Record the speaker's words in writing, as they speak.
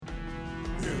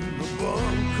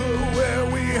bunker where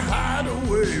we hide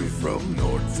away from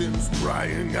Norton's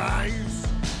prying eyes.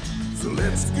 So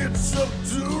let's get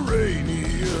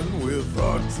subterranean with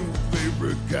our two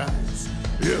favorite guys.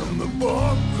 In the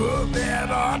bunker that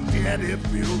our daddy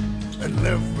built and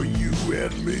left for you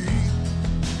and me.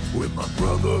 With my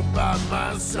brother by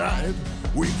my side,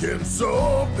 we can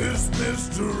solve this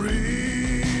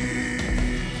mystery.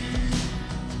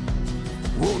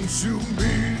 Won't you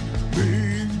meet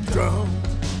me down?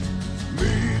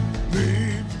 Meet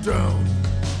me down.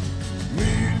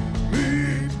 Meet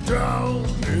me down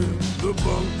in the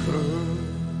bunker.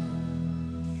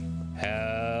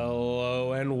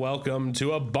 Hello and welcome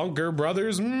to a Bunker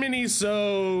Brothers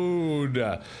mini-sode.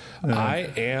 I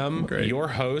am your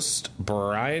host,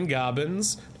 Brian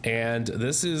Gobbins, and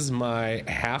this is my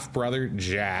half-brother,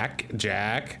 Jack.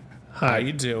 Jack, hi. How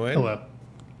you doing? Hello.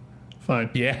 Fine.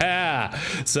 Yeah.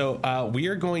 So we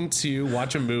are going to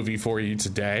watch a movie for you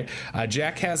today.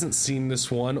 Jack hasn't seen this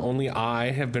one. Only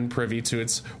I have been privy to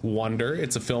its wonder.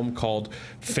 It's a film called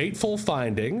Fateful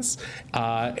Findings,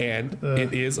 and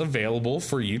it is available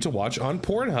for you to watch on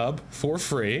Pornhub for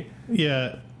free.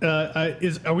 Yeah.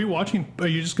 Are we watching? Are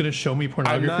you just going to show me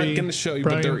pornography? I'm not going to show you,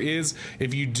 Brian? but there is.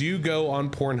 If you do go on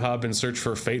Pornhub and search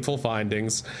for Fateful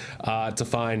Findings to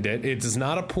find it, it is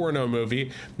not a porno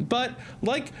movie, but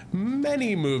like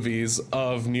many movies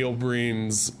of Neil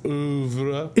Breen's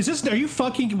oeuvre. Is this? Are you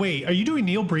fucking? Wait, are you doing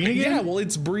Neil Breen again? Yeah, well,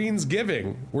 it's Breen's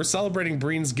Giving. We're celebrating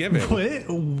Breen's Giving.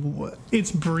 What?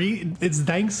 It's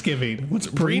Thanksgiving. What's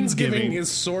Breen's Giving?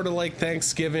 Is sort of like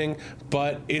Thanksgiving,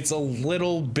 but it's a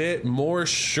little bit more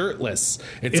shirtless.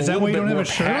 It's Is a that little why you bit don't have more a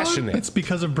shirt passionate. on? It's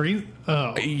because of Breen.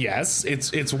 Oh, yes,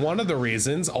 it's one of the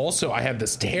reasons. Also, I have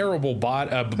this terrible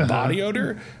body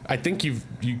odor. I think you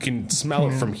can smell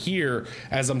it from here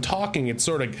as I'm talking. It's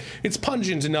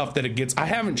pungent enough that it gets. I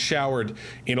haven't showered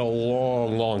in a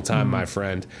long time, my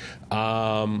friend.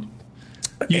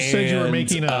 You said you were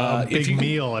making a big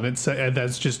meal, and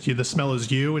that's just you. The smell is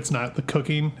you. It's not the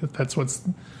cooking. That's what's.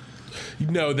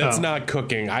 No, that's not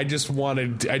cooking. I just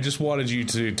wanted you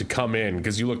to come in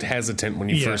because you looked hesitant when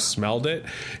you first smelled it.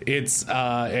 It's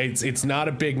not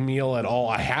a big meal at all.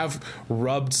 I have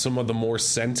rubbed some of the more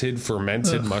scented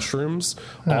fermented mushrooms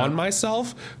on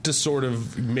myself to sort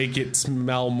of make it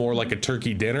smell more like a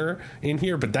turkey dinner in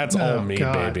here, but that's all me,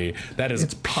 baby. That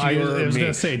is pure me. I was going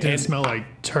to say it didn't smell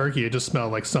like turkey. It just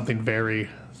smelled like something very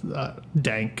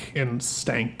dank and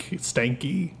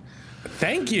stanky.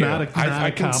 Thank you. I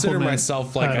consider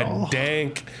myself like a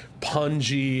dank,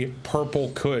 pungy,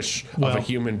 purple kush of a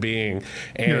human being.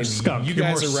 And you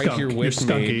guys are right here with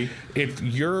me. If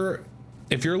you're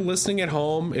listening at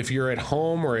home, if you're at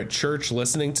home or at church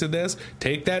listening to this,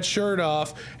 take that shirt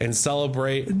off and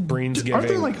celebrate Breen's Giving. Aren't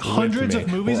there like hundreds of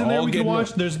movies in there we can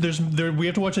watch? We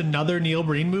have to watch another Neil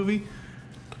Breen movie?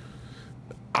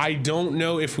 I don't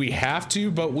know if we have to,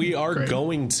 but we are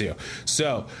going to.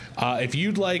 So if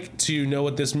you'd like to know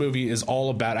what this movie is all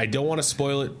about, I don't want to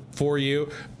spoil it for you,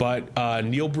 but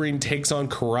Neil Breen takes on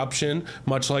corruption,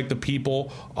 much like the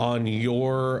people on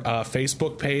your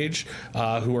Facebook page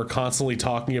who are constantly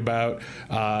talking about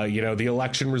the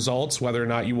election results, whether or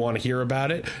not you want to hear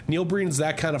about it. Neil Breen's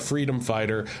that kind of freedom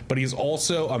fighter, but he's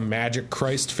also a magic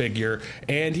Christ figure,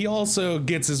 and he also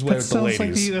gets his way with the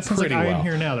ladies. That sounds like I Am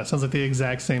Here Now. That sounds like the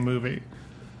exact same movie.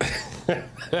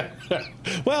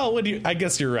 Well, I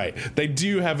guess you're right. They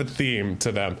do have a theme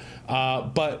to them.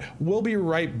 But we'll be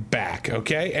right back,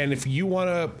 okay? And if you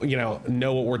want to,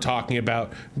 know what we're talking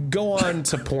about, go on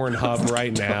to Pornhub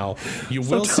right now. You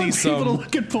will see some people to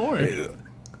look at porn.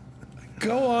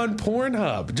 Go on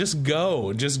Pornhub. Just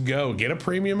go. Get a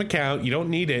premium account. You don't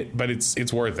need it, but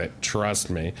it's worth it. Trust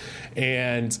me.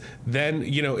 And then,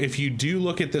 if you do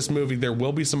look at this movie, there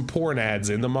will be some porn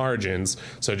ads in the margins.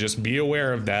 So just be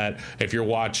aware of that if you're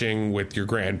watching with your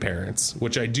grandparents,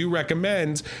 which I do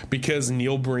recommend because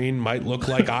Neil Breen might look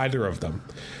like either of them.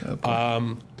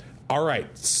 Okay. All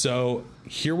right. So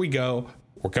here we go.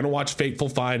 We're going to watch Fateful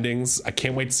Findings. I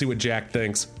can't wait to see what Jack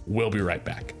thinks. We'll be right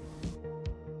back.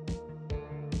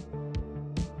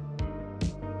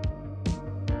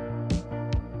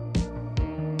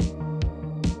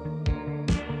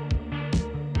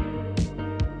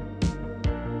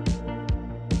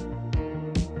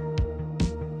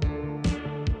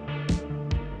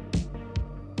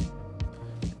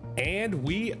 And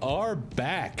we are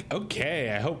back.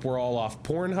 Okay, I hope we're all off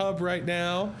Pornhub right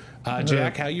now.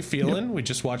 Jack, how you feeling? Yep. We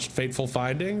just watched Fateful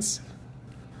Findings.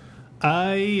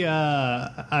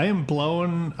 I'm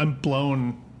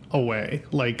blown away.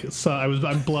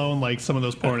 I'm blown like some of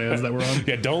those porn ads that were on.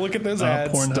 Yeah, don't look at those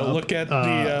ads. Pornhub. Don't look at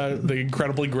the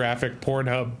incredibly graphic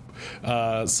Pornhub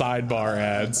sidebar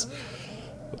ads.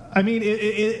 I mean,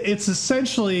 it's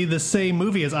essentially the same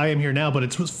movie as I Am Here Now, but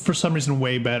it's for some reason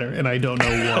way better, and I don't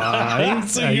know why.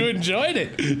 So you enjoyed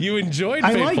it. You enjoyed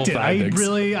I Fateful liked it.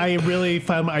 Findings. I really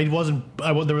found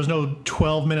there was no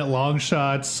 12-minute long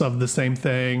shots of the same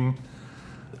thing.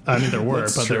 I mean, there were,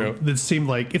 but it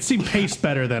seemed paced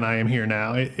better than I Am Here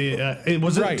Now. It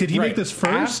was. Right, did he make this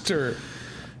first?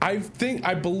 I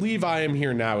believe I Am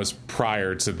Here Now is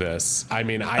prior to this. I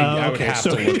mean, I would have to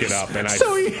look it up.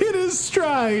 So he hit his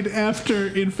stride after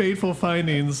in Fateful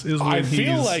Findings. I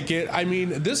feel like it. I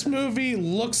mean, this movie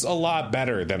looks a lot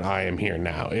better than I Am Here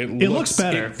Now. It looks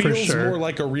better. It feels for sure. more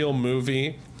like a real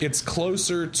movie. It's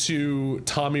closer to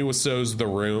Tommy Wiseau's The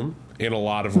Room in a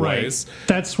lot of ways.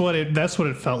 That's what it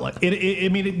felt like. I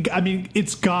mean,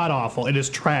 it's god awful. It is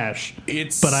trash.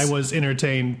 But I was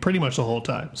entertained pretty much the whole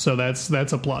time. So that's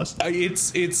a plus.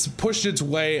 It's pushed its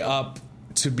way up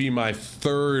to be my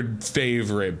third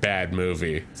favorite bad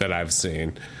movie that I've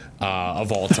seen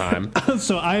of all time.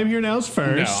 So I Am Here Now is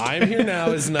first. No, I Am Here Now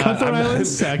is not. Cutthroat Island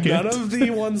second. None of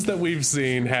the ones that we've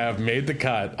seen have made the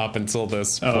cut up until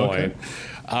this point. Okay.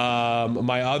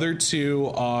 My other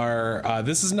two are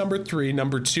this is number 3.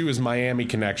 Number 2 is Miami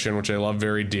Connection, which I love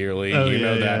very dearly. You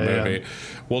know that movie. Yeah.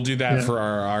 We'll do that for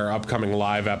our upcoming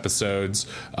live episodes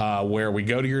where we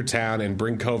go to your town and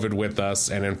bring COVID with us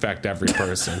and infect every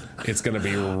person. It's going to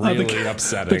be really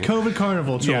upsetting. The COVID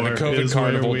Carnival Tour. Yeah, the COVID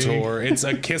Carnival Tour. It's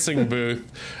a kissing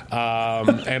booth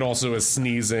and also a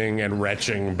sneezing and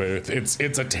retching booth.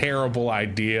 It's a terrible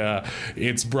idea.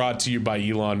 It's brought to you by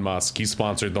Elon Musk. He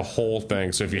sponsored the whole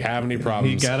thing. So if you have any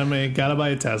problems, you gotta buy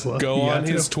a Tesla. Go on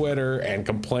his Twitter and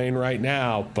complain right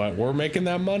now. But we're making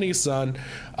that money, son.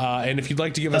 And if you'd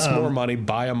like to give us more money,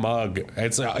 buy a mug.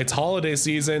 It's holiday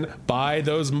season. Buy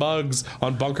those mugs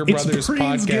on Bunker Brothers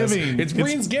podcast. It's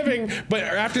Breensgiving, but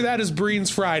after that is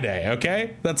Breens Friday.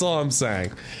 Okay, that's all I'm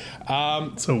saying.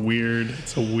 It's a weird.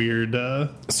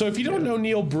 So if you don't know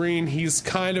Neil Breen, he's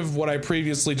kind of what I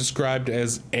previously described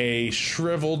as a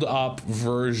shriveled up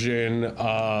version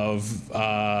of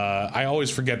I always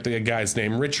forget the guy's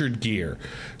name, Richard Gere.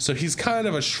 So he's kind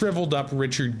of a shriveled up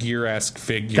Richard Gere-esque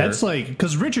figure. That's like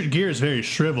because Richard Gere is very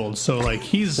shriveled. So like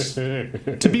he's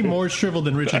to be more shriveled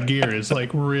than Richard Gere is like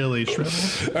really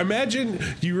shriveled. Imagine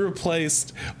you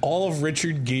replaced all of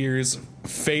Richard Gere's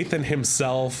faith in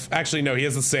himself. Actually, no, he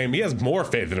has more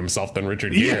faith in himself than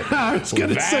Richard Gere. Yeah, I was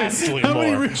gonna say, how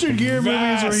many Richard Gere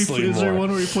movies is there one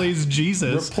where he plays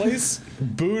Jesus? Replace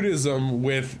Buddhism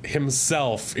with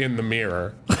himself in the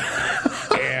mirror.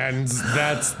 And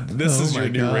this is your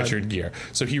new Richard Gere.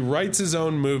 So he writes his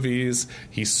own movies,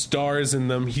 he stars in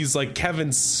them. He's like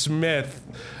Kevin Smith,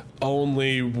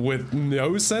 only with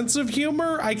no sense of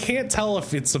humor. I can't tell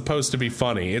if it's supposed to be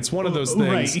funny. It's one of those things.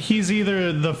 Right. He's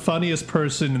either the funniest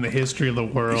person in the history of the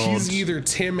world. He's either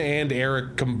Tim and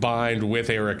Eric combined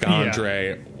with Eric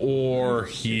Andre, or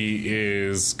he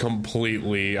is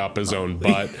completely up his own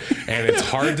butt, and it's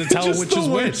hard to tell which is which. The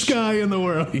worst guy in the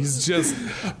world.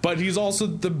 But he's also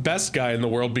the best guy in the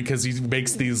world because he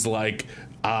makes these like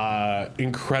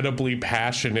incredibly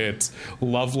passionate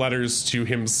love letters to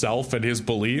himself and his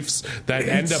beliefs that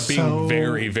end up being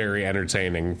very, very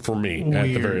entertaining for me at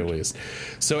the very least.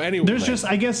 So anyway,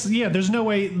 there's no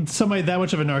way somebody that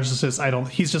much of a narcissist. I don't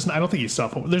think he's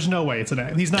self-aware. There's no way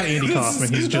he's not Andy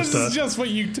Kaufman. He's just what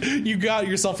you got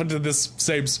yourself into this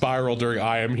same spiral during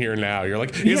I Am Here Now. You're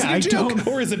like, is it a joke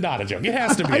or is it not a joke? It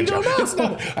has to be a joke. It's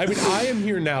not. I mean, I Am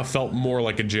Here Now felt more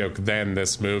like a joke than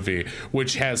this movie,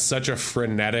 which has such a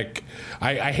frenetic,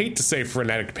 I hate to say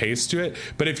frenetic pace to it,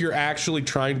 but if you're actually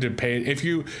trying to if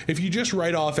you just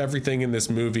write off everything in this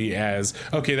movie as,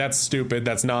 okay, that's stupid,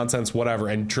 that's nonsense, whatever,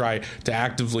 and try to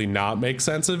actively not make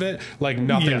sense of it, like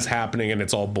nothing's happening and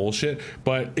it's all bullshit.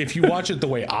 But if you watch it the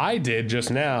way I did just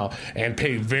now and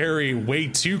pay way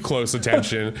too close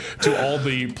attention to all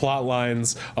the plot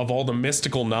lines of all the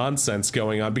mystical nonsense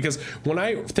going on, because when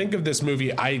I think of this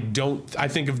movie, I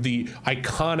think of the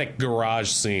iconic garage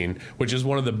scene, which is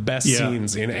one of the best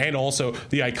scenes in, and also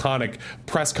the iconic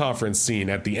press conference scene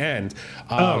at the end.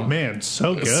 Oh man,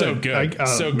 so good, so good.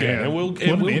 And we'll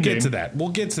get to that. We'll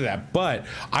get to that. But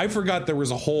I forgot there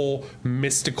was a whole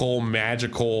mystical,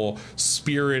 magical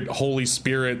spirit, Holy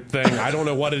Spirit thing. I don't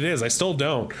know what it is. I still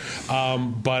don't.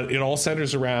 But it all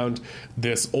centers around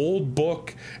this old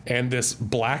book and this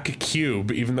black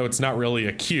cube, even though it's not really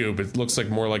a cube. It looks like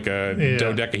more like a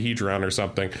dodecahedron or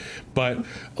something. But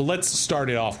let's start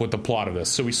it off with the plot of this.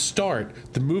 So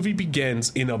the movie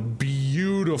begins in a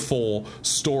beautiful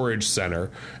storage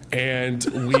center, and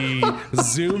we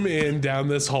zoom in down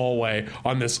this hallway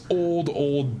on this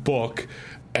old book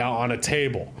on a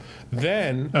table.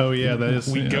 Then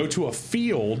go to a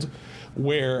field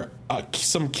where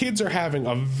some kids are having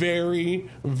a very,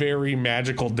 very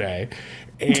magical day.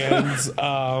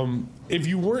 And if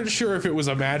you weren't sure if it was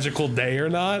a magical day or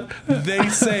not, they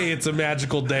say it's a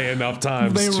magical day enough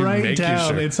times they to write make down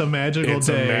you sure it's a magical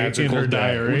day in her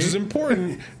diary, which is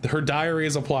important. Her diary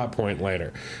is a plot point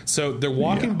later. So they're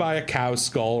walking by a cow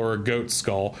skull or a goat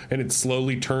skull, and it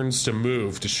slowly turns to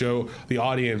move to show the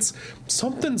audience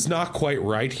something's not quite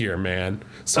right here, man.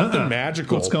 Something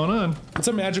magical. What's going on? It's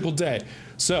a magical day.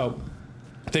 So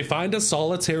they find a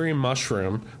solitary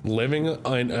mushroom living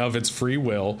of its free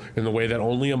will in the way that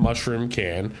only a mushroom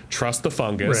can. Trust the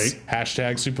fungus. Right.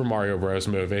 Hashtag Super Mario Bros.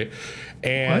 Movie.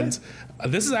 And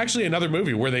this is actually another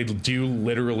movie where they do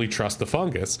literally trust the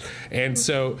fungus. And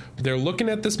so they're looking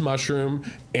at this mushroom,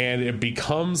 and it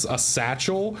becomes a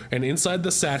satchel. And inside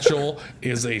the satchel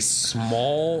is a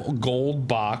small gold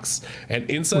box. And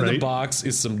inside the box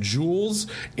is some jewels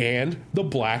and the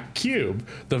black cube.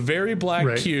 The very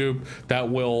black cube that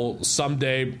will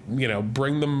someday,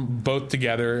 bring them both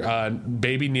together.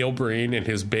 Baby Neil Breen and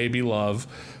his baby love.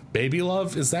 Baby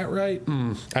love, is that right?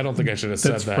 I don't think I should have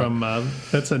said that.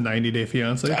 That's a 90 Day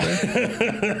Fiance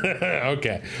thing.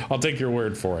 Okay, I'll take your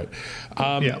word for it.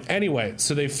 Anyway,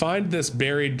 so they find this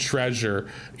buried treasure,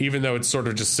 even though it's sort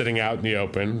of just sitting out in the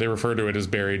open. They refer to it as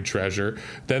buried treasure.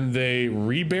 Then they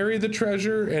rebury the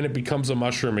treasure, and it becomes a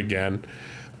mushroom again.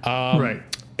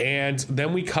 And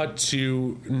then we cut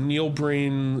to Neil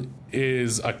Breen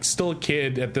is still a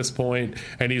kid at this point,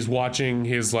 and he's watching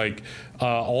his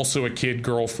also a kid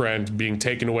girlfriend being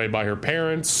taken away by her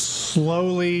parents,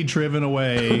 slowly driven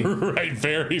away. Right,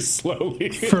 very slowly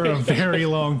for a very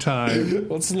long time.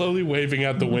 Well, slowly waving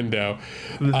out the window.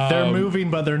 They're moving,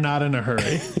 but they're not in a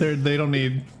hurry.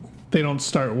 They don't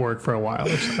start work for a while.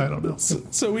 I don't know.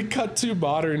 So we cut to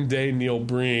modern day Neil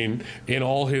Breen in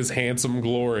all his handsome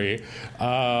glory.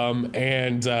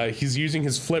 And he's using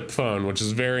his flip phone, which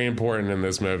is very important in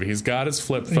this movie. He's got his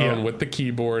flip phone with the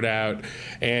keyboard out,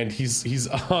 and he's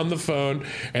on the phone,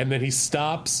 and then he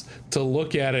stops to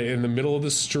look at it in the middle of the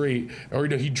street, or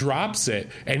he drops it,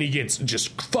 and he gets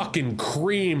just fucking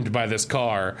creamed by this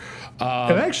car.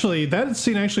 And actually, that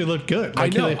scene actually looked good. I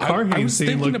know. The car I was scene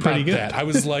thinking looked pretty about good. that. I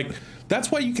was like, that's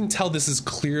why you can tell this is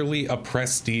clearly a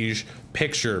prestige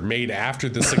picture made after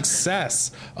the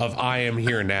success of I Am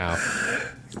Here Now.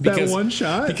 That one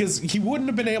shot? Because he wouldn't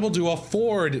have been able to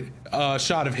afford a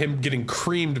shot of him getting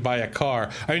creamed by a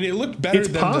car. I mean, it looked better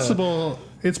than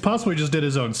It's possible he just did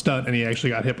his own stunt and he actually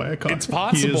got hit by a car. It's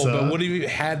possible, but would he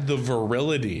had the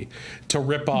virility to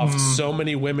rip off so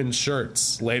many women's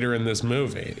shirts later in this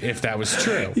movie, if that was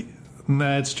true?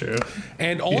 That's true.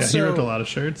 And also, he ripped a lot of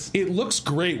shirts. It looks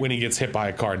great when he gets hit by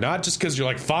a car, not just because you're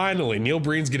like, finally, Neil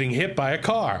Breen's getting hit by a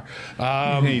car.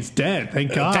 He's dead.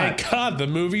 Thank God. Thank God, the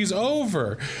movie's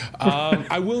over.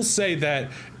 I will say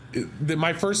that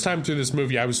my first time through this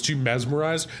movie, I was too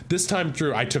mesmerized. This time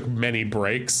through, I took many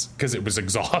breaks because it was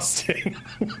exhausting.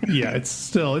 It's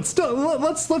still.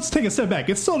 Let's take a step back.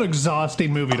 It's still an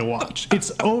exhausting movie to watch.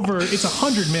 It's over. It's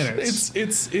 100 minutes.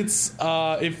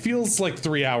 It feels like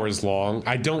 3 hours long.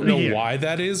 I don't know why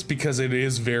that is, because it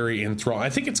is very enthralling. I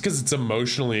think it's because it's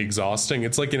emotionally exhausting.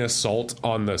 It's like an assault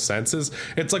on the senses.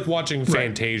 It's like watching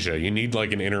Fantasia. You need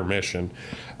like an intermission.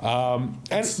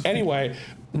 Anyway,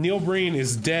 Neil Breen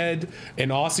is dead, and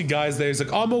Aussie guy's there. He's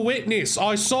like, I'm a witness.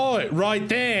 I saw it right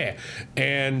there.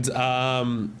 And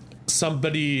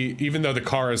somebody, even though the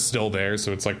car is still there,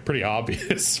 so it's like pretty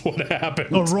obvious what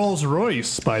happened. A Rolls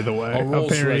Royce, by the way. A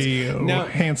very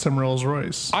handsome Rolls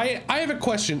Royce. I have a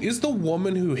question. Is the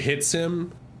woman who hits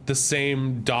him the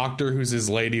same doctor who's his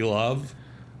lady love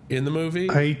in the movie?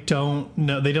 I don't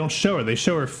know. They don't show her. They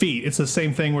show her feet. It's the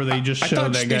same thing where they just show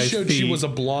that guy's feet. She was a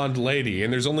blonde lady,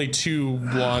 and there's only 2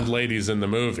 blonde ladies in the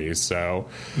movie, so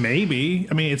maybe.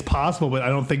 I mean, it's possible, but I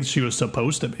don't think she was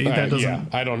supposed to be. That doesn't. Yeah,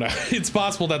 I don't know. It's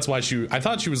possible that's why I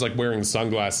thought she was like wearing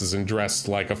sunglasses and dressed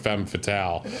like a femme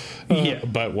fatale.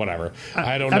 But whatever.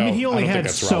 I don't know. I mean, he only had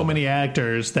so many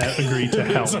actors that agreed to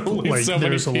help. There's so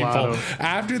many people.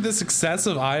 After the success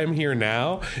of I Am Here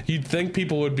Now, you'd think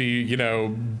people would be,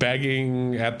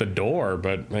 begging at the door,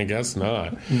 but I guess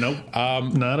not. Nope.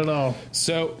 Not at all.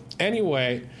 So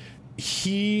anyway,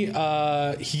 he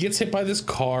gets hit by this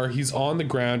car. He's on the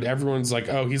ground. Everyone's like,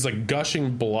 oh, he's like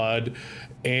gushing blood,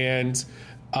 and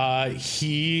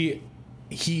he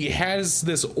has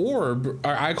this orb,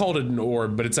 or I called it an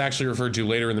orb, but it's actually referred to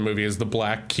later in the movie as the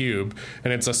black cube,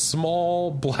 and it's a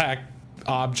small black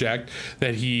object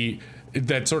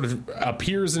that sort of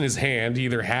appears in his hand. He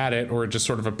either had it or it just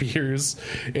sort of appears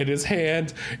in his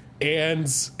hand, and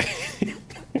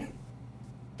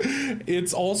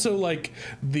It's also like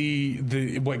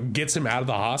the what gets him out of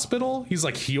the hospital. He's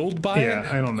like healed by it. Yeah,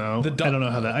 I don't know. I don't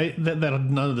know how that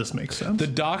none of this makes sense. The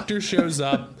doctor shows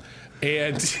up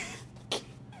and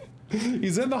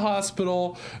he's in the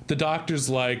hospital. The doctor's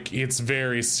like, it's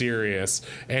very serious.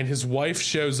 And his wife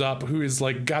shows up, who is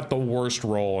like got the worst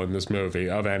role in this movie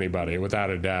of anybody, without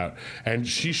a doubt. And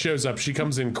she shows up. She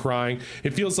comes in crying.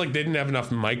 It feels like they didn't have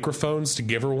enough microphones to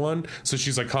give her one. So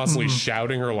she's like constantly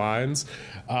shouting her lines.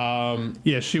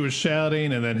 Yeah, she was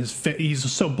shouting, and then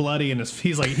he's so bloody, and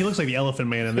he looks like the Elephant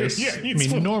Man in this.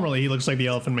 Yeah, normally he looks like the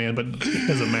Elephant Man, but he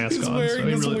has a mask he's on. Wearing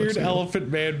this really weird Elephant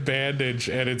Man bandage,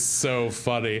 and it's so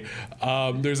funny.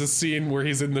 There's a scene where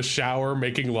he's in the shower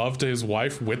making love to his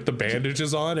wife with the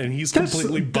bandages on, and he's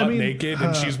completely naked,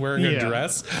 and she's wearing a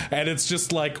dress, and it's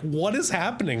just like, what is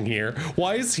happening here?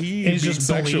 Why is he being just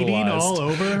sexualized? Bleeding all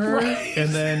over her, right?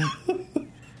 And then.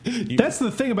 That's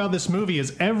the thing about this movie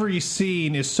is every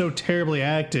scene is so terribly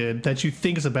acted that you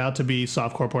think it's about to be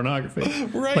softcore pornography.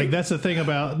 Right. Like, that's the thing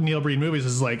about Neil Breen movies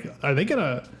is like,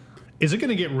 is it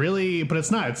gonna get really? But it's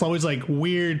not. It's always like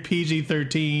weird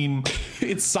PG-13.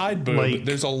 It's side boob. Like,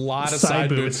 there's a lot of side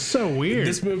boob. It's so weird.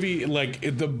 This movie, like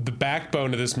the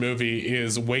backbone of this movie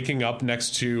is waking up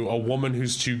next to a woman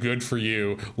who's too good for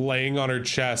you, laying on her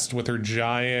chest with her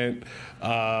giant.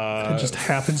 It just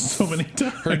happens so many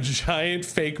times. Her giant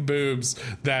fake boobs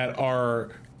that are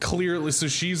clearly, so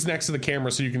she's next to the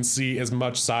camera so you can see as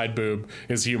much side boob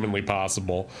as humanly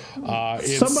possible.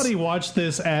 Somebody watched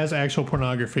this as actual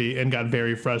pornography and got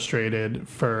very frustrated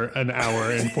for an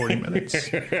hour and 40 minutes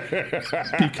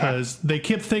because they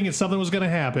kept thinking something was going to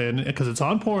happen because it's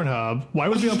on Pornhub. Why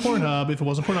would it be on Pornhub if it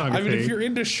wasn't pornography? I mean, if you're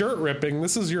into shirt ripping,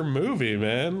 this is your movie,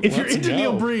 man. If you're into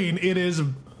Neil Breen, it is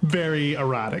very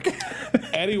erotic.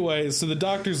 Anyway, so the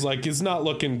doctor's like, it's not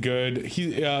looking good.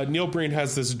 Neil Breen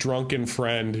has this drunken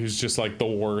friend who's just like the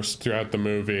worst throughout the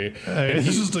movie.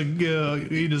 He's just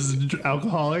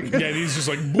alcoholic. Yeah, and he's just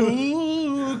like,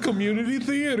 community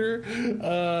theater.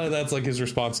 That's like his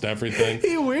response to everything.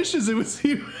 He wishes he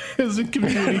was in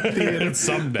community theater.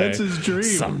 Someday. That's his dream.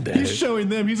 Someday. He's showing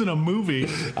them he's in a movie.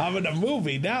 I'm in a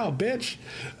movie now, bitch.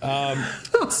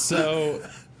 So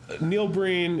Neil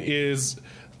Breen is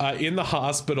in the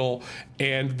hospital,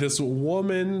 and this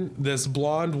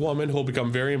blonde woman who'll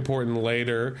become very important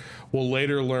later, will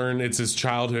later learn it's his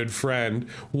childhood friend,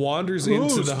 wanders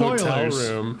into the hotel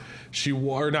room.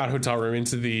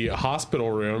 Into the hospital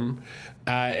room,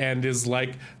 and is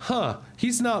like,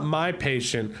 he's not my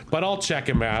patient, but I'll check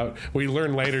him out. We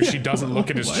learn later she doesn't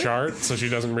look at his chart, so she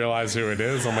doesn't realize who it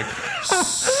is. I'm like,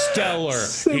 stellar,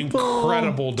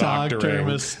 incredible doctoring.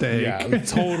 Mistake. Yeah,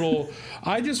 total.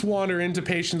 I just wander into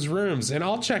patients' rooms and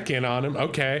I'll check in on him.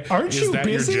 Okay. Aren't you that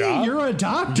busy? Your job? You're a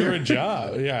doctor. You're a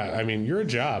job. Yeah, I mean, you're a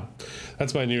job.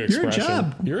 That's my new expression. You're a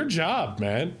job. You're a job,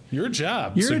 man. You're a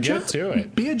job. You're so a get job. to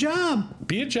it. Be a job.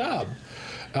 Be a job.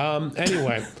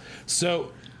 Anyway,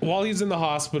 so while he's in the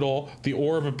hospital, the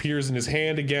orb appears in his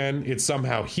hand again. It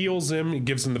somehow heals him. It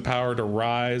gives him the power to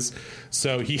rise.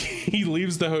 So he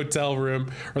leaves the hotel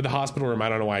room or the hospital room. I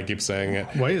don't know why I keep saying it.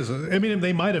 Why is it? I mean,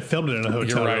 they might have filmed it in a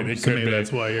hotel You're right. room. It could maybe be.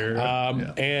 That's why you're.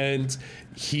 And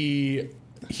he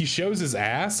shows his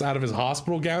ass out of his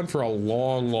hospital gown for a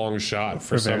long shot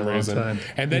for some reason. Time.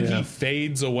 And then he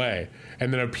fades away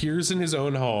and then appears in his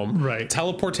own home. Right.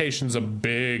 Teleportation's a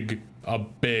big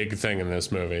thing in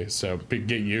this movie, so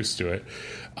get used to it.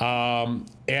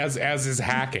 As is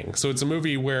hacking. So it's a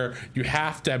movie where you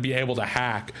have to be able to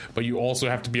hack, but you also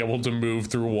have to be able to move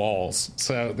through walls.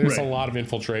 So there's a lot of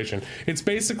infiltration. It's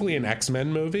basically an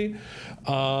X-Men movie.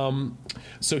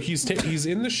 So he's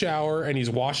in the shower and he's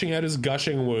washing out his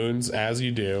gushing wounds, as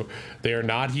you do. They are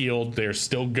not healed. They're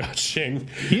still gushing.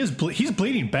 He's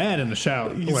bleeding bad in the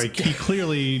shower. He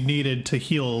clearly needed to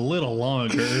heal a little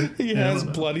longer. He has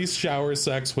bloody shower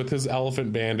sex with his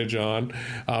elephant bandage on,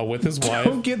 with his wife.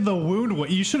 Don't get the wound wet.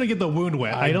 You shouldn't get the wound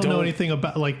wet. I don't know anything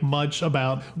about much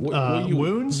about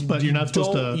wounds, but you're not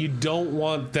supposed to. You don't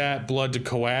want that blood to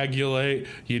coagulate.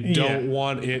 You don't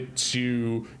want it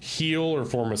to heal or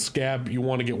form a scab. You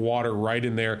want to get water right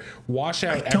in there. Wash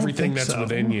out everything that's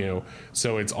within you,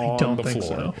 so it's on the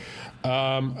floor.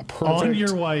 Perfect. On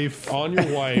your wife. On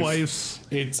your wife. Wife's.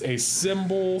 It's a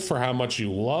symbol for how much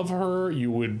you love her.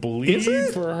 You would bleed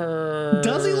for her.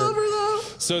 Does he love her though?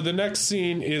 So the next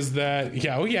scene is that,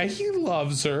 he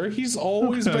loves her. He's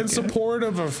always been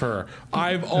supportive of her.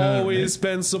 I've always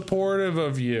been supportive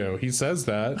of you. He says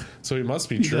that, so it must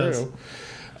be true.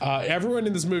 Everyone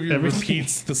in this movie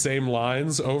repeats the same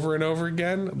lines over and over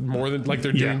again, more than like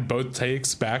they're doing both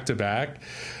takes back to back.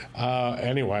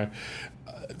 Anyway,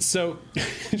 So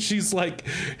she's like,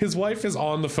 his wife is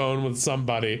on the phone with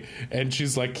somebody, and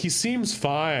she's like, he seems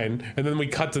fine. And then we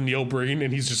cut to Neil Breen,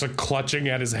 and he's just like clutching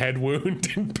at his head wound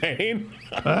in pain.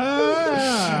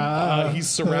 He's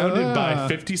surrounded by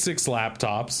 56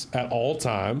 laptops at all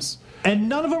times. And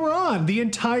none of them are on the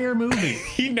entire movie.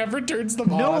 He never turns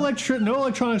them on. No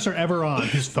electronics are ever on.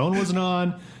 His phone wasn't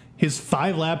on. His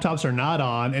 5 laptops are not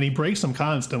on, and he breaks them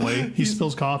constantly. He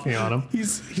spills coffee on them.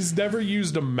 He's never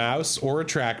used a mouse or a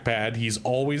trackpad. He's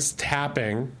always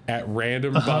tapping at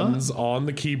random buttons on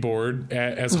the keyboard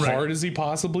as hard as he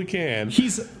possibly can.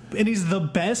 He's the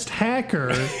best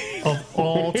hacker of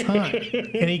all time,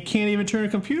 and he can't even turn a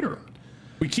computer on.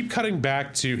 We keep cutting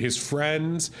back to his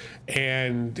friend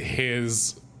and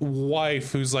his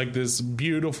wife, who's like this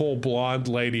beautiful blonde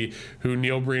lady who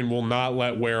Neil Breen will not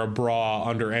let wear a bra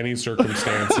under any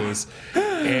circumstances.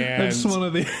 And that's one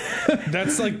of the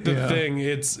that's like the thing.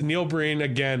 It's Neil Breen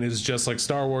again is just like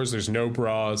Star Wars. There's no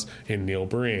bras in Neil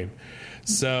Breen.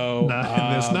 So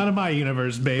that's not in my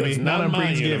universe, baby. Not in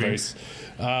Breen's universe.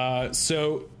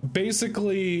 So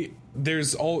basically,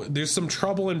 there's some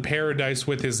trouble in paradise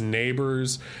with his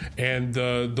neighbors, and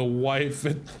the wife,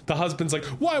 the husband's like,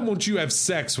 why won't you have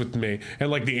sex with me?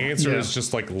 And like the answer is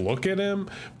just like, look at him.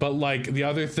 But like the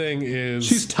other thing is,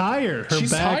 she's tired.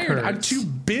 She's back tired. Hurts. I'm too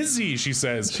busy, she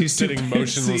says. She's sitting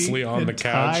motionlessly on the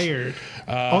couch. Tired.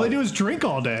 All they do is drink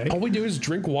all day. All we do is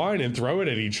drink wine and throw it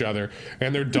at each other.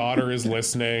 And their daughter is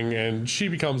listening, and she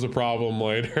becomes a problem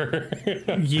later.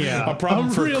 A problem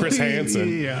for Chris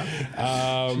Hansen.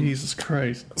 Yeah. Jesus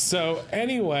Christ. So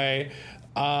anyway,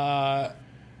 so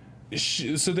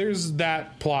there's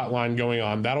that plot line going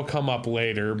on. That'll come up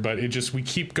later, but we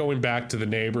keep going back to the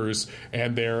neighbors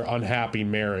and their unhappy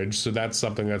marriage. So that's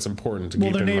something that's important to keep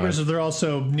in mind. Well, their neighbors, they're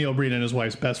also Neil Breen and his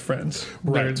wife's best friends.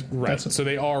 Right. So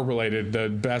they are related. The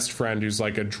best friend, who's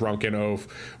like a drunken oaf,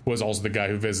 was also the guy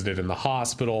who visited in the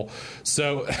hospital.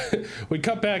 So we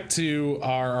cut back to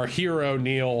our hero,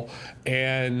 Neil,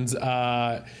 and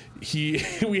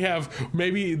we have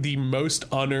maybe the most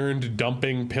unearned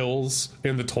dumping pills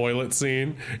in the toilet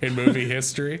scene in movie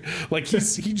history. Like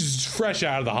he's just fresh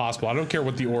out of the hospital. I don't care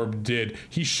what the orb did.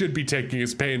 He should be taking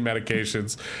his pain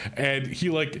medications. And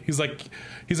he's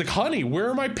like, honey,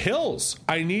 where are my pills?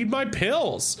 I need my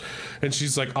pills. And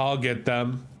she's like, I'll get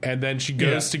them. And then she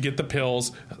goes to get the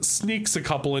pills, sneaks a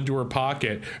couple into her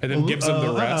pocket, and then gives him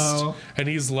the rest. And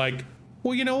he's like,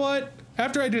 well, you know what?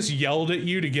 After I just yelled at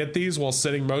you to get these while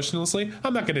sitting motionlessly,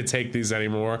 I'm not going to take these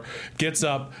anymore. Gets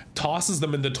up, tosses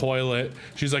them in the toilet.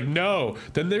 She's like, no.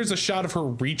 Then there's a shot of her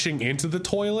reaching into the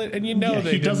toilet, and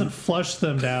he doesn't flush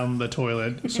them down the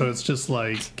toilet, so it's just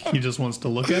like he just wants to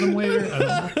look at them later. I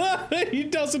don't know. He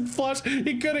doesn't flush.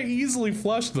 He could have easily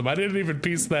flushed them. I didn't even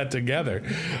piece that together.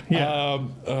 Yeah.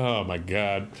 Oh my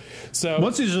God. So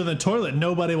once he's in the toilet,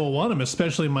 nobody will want him,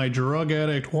 especially my drug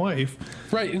addict wife.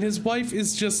 Right, and his wife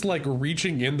is just like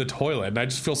reaching in the toilet, and I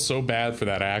just feel so bad for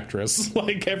that actress.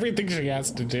 Like everything she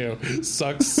has to do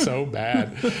sucks so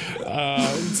bad.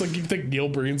 It's like you think Neil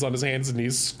Breen's on his hands and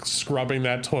knees scrubbing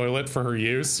that toilet for her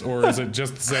use, or is it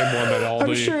just the same one that all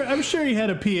I'm sure he had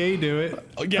a PA do it.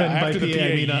 Yeah, and after the PA,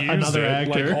 I mean another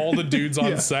actor. Like all the dudes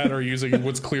on set are using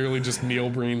what's clearly just Neil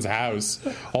Breen's house.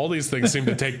 All these things seem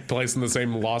to take place in the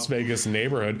same Las Vegas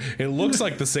neighborhood. It looks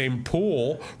like the same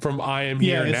pool from I Am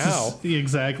Here Now.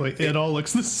 Exactly. It all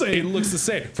looks the same. It looks the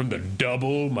same. From the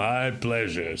Double My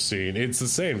Pleasure scene. It's the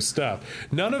same stuff.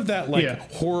 None of that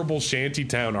horrible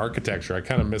shantytown architecture. I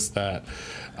kind of missed that.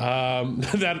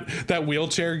 That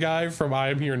wheelchair guy from I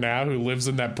Am Here Now who lives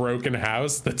in that broken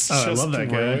house that's just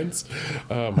ruins.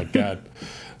 Oh my God.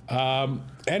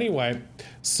 Anyway,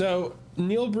 so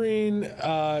Neil Breen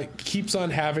keeps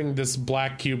on having this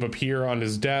black cube appear on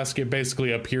his desk. It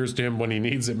basically appears to him when he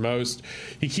needs it most.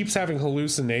 He keeps having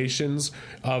hallucinations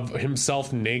of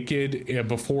himself naked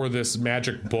before this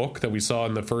magic book that we saw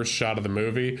in the first shot of the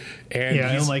movie. And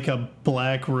in like a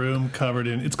black room covered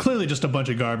in... It's clearly just a bunch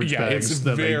of garbage bags. It's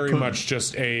very much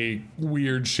just a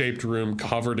weird shaped room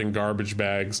covered in garbage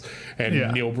bags,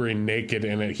 and Neil Breen naked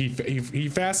in it.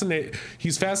 He's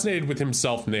fascinated with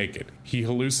himself naked. He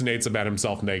hallucinates about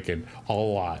himself naked a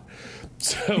lot.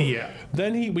 So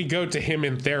then we go to him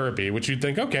in therapy, which you'd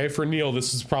think, okay, for Neil,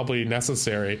 this is probably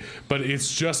necessary, but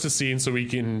it's just a scene so he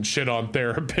can shit on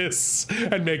therapists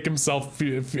and make himself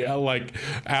feel like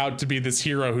out to be this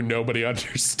hero who nobody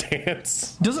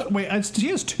understands. He has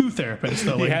 2 therapists,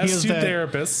 though. He has 2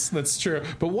 therapists, that's true.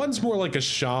 But one's more like a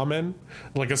shaman,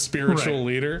 like a spiritual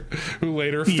leader, who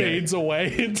later fades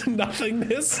away into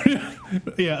nothingness.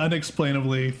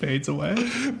 Unexplainably fades away.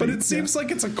 But it's seems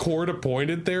like it's a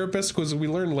court-appointed therapist, because we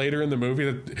learn later in the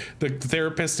movie that the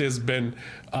therapist has been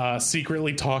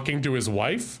secretly talking to his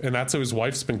wife, and that's who his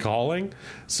wife's been calling.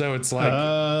 So it's like,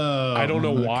 I don't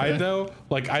know why, though.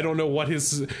 Like, I don't know what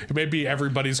maybe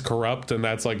everybody's corrupt, and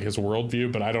that's like his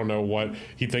worldview, but I don't know what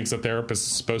he thinks a therapist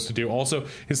is supposed to do. Also,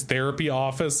 his therapy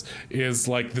office is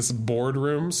like this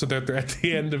boardroom, so that they're at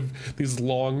the end of these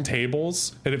long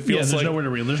tables, and it feels there's like nowhere to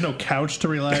read. There's no couch to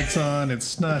relax on.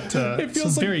 It's not. It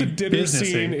feels like the dinner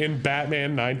scene in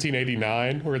Batman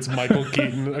 1989, where it's Michael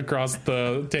Keaton across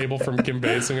the table from Kim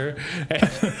Basinger.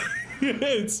 And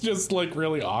it's just like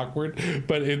really awkward,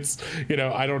 but it's,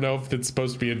 I don't know if it's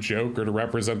supposed to be a joke or to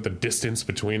represent the distance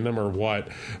between them or what,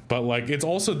 but like it's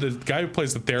also the guy who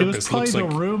plays the therapist. It was probably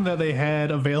the room that they had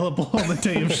available on the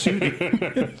day of shooting.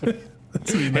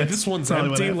 And this one's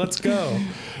empty. Let's go.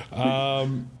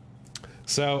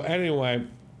 So anyway,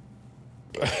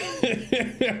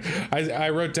 I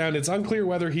wrote down, it's unclear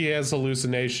whether he has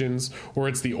hallucinations or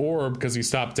it's the orb because he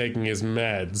stopped taking his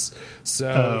meds.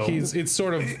 So it's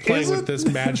sort of playing with this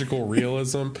magical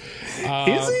realism.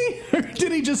 Is he? Or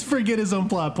did he just forget his own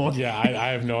plot point? Yeah, I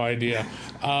have no idea.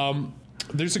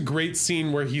 There's a great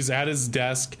scene where he's at his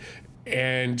desk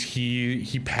and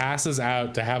he passes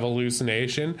out to have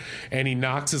hallucination, and he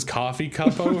knocks his coffee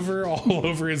cup over all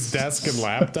over his desk and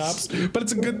laptops, but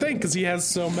it's a good thing because he has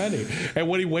so many. And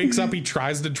when he wakes up, he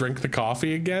tries to drink the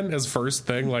coffee again as first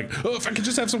thing, like, if I could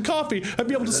just have some coffee, I'd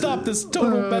be able to stop this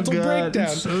total mental breakdown.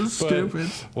 So stupid.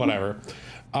 Whatever.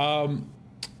 Well,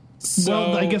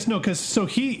 I guess no, because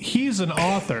he's an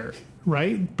author,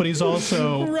 right? But he's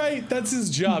also right. That's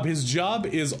his job. His job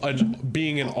is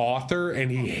being an author, and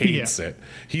he hates it.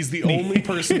 He's the only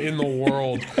person in the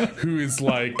world who is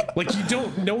like you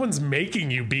don't. No one's making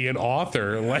you be an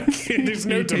author. Like there's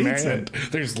no demand.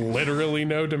 There's literally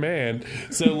no demand.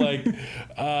 So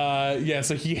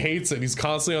so he hates it. He's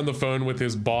constantly on the phone with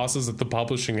his bosses at the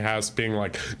publishing house, being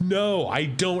like, "No, I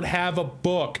don't have a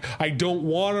book. I don't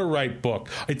want to write book.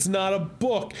 It's not a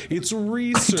book. It's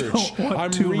research. I'm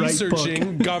researching."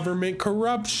 Government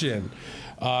corruption,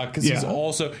 because he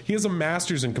has a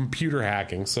master's in computer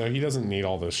hacking, so he doesn't need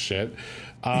all this shit.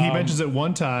 He mentions it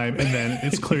one time, and then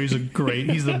it's clear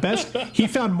he's the best. He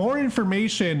found more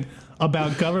information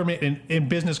about government and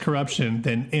business corruption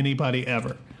than anybody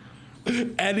ever.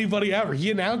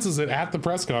 He announces it at the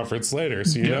press conference later,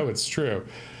 so you know it's true.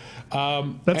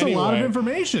 That's a lot of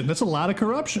information. That's a lot of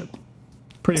corruption.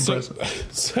 Pretty impressive.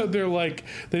 So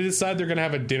they decide they're going to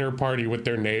have a dinner party with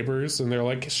their neighbors, and they're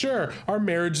like, sure, our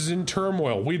marriage is in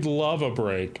turmoil. We'd love a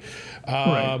break.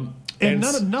 Right. And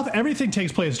everything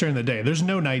takes place during the day. There's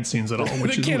no night scenes at all.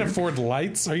 They can't afford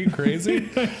lights. Are you crazy?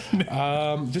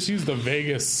 Just use the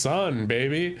Vegas sun,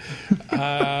 baby.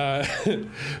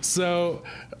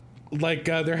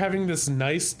 They're having this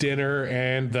nice dinner,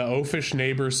 and the oafish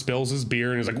neighbor spills his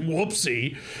beer, and he's like,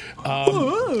 whoopsie.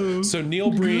 So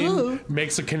Neil Breen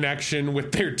makes a connection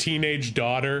with their teenage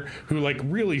daughter, who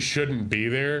really shouldn't be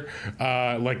there.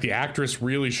 The actress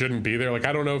really shouldn't be there.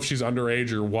 I don't know if she's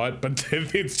underage or what, but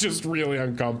it's just really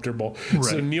uncomfortable. Right.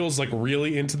 So Neil's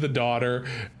really into the daughter,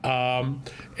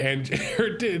 and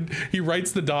he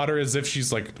writes the daughter as if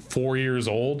she's 4 years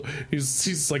old.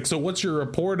 He's like, so what's your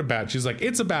report about? She's like,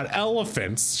 it's about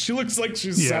elephants. She looks like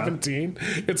she's 17.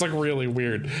 It's really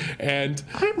weird. And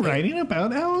I'm writing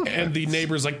about elephants. And the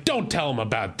neighbor's like, don't tell him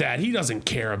about that. He doesn't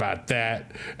care about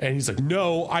that. And he's like,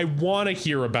 no, I want to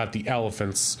hear about the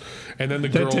elephants. And then the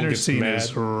girl gets mad.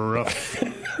 Is rough.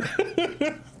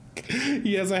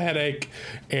 He has a headache,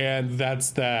 and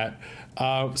that's that.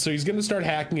 So he's going to start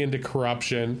hacking into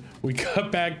corruption. We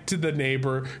cut back to the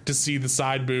neighbor to see the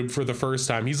side boob for the first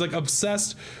time. He's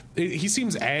obsessed. He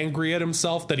seems angry at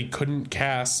himself that he couldn't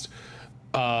cast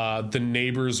the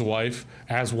neighbor's wife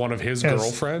as one of his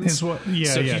girlfriends.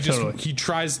 He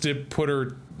tries to put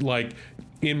her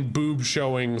in boob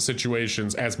showing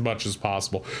situations as much as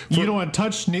possible. You don't want to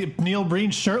touch Neil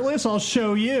Breen shirtless? I'll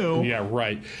show you. Yeah,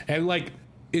 right. And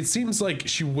it seems like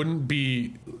she wouldn't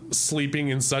be sleeping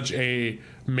in such a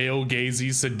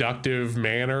male-gazy, seductive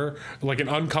manner, an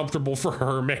uncomfortable for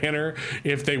her manner,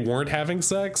 if they weren't having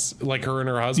sex, her and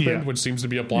her husband, which seems to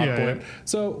be a plot point.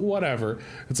 So whatever.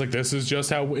 It's this is just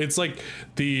how it's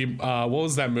the what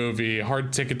was that movie,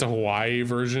 Hard Ticket to Hawaii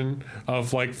version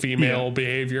of female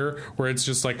behavior, where it's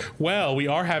just well, we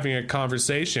are having a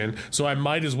conversation, so I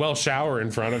might as well shower in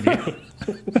front of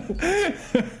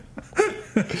you.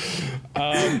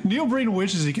 Neil Breen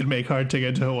wishes he could make Hard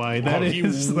Ticket to Hawaii. He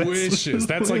wishes.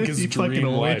 That's his dream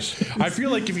life. I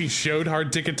feel if he showed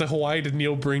Hard Ticket to Hawaii to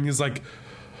Neil Breen, he's I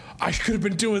could have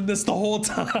been doing this the whole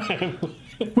time.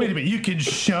 Wait a minute, you can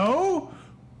show?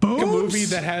 boobs? A movie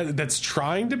that's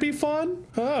trying to be fun?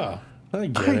 Oh, I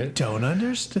get it. I don't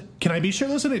understand. Can I be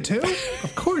shirtless in it too?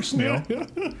 Of course, Neil.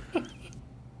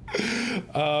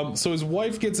 So his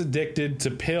wife gets addicted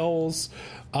to pills.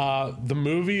 The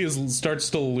movie starts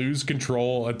to lose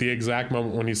control at the exact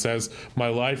moment when he says, "My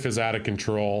life is out of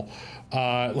control."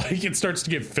 Like it starts to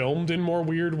get filmed in more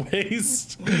weird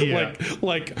ways, Yeah.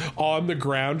 like on the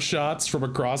ground shots from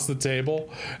across the table,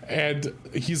 and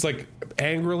he's like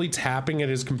angrily tapping at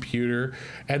his computer,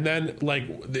 and then like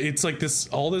it's like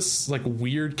all this like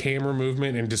weird camera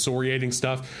movement and disorienting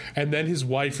stuff, and then his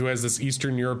wife, who has this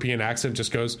Eastern European accent,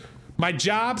 just goes, "My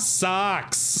job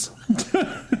sucks."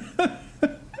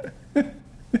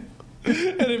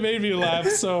 And it made me laugh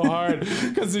so hard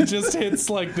because it just hits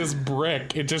like this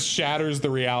brick. It just shatters the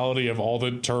reality of all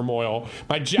the turmoil.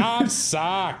 My job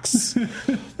sucks. And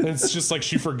it's just like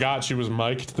she forgot she was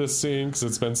mic'd this scene because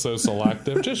it's been so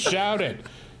selective. Just shout it.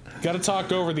 Got to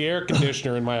talk over the air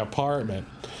conditioner in my apartment.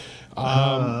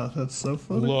 That's so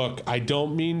funny. Look, I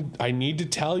don't mean I need to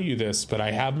tell you this, but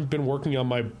I haven't been working on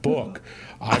my book.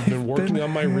 I've been working on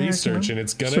my research, and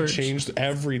it's going to change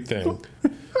everything.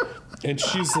 And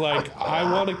she's like,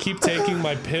 I want to keep taking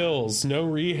my pills, no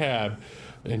rehab.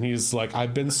 And he's like,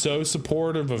 I've been so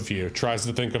supportive of you. Tries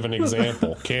to think of an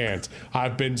example. Can't.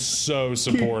 I've been so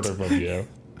supportive of you.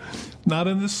 Not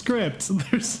in the script.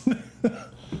 There's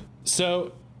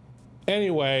So,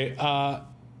 anyway,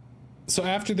 so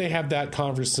after they have that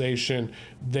conversation,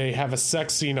 they have a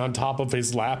sex scene on top of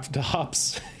his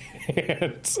laptops.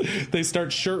 And they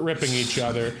start shirt ripping each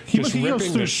other. He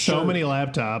goes through so many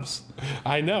laptops.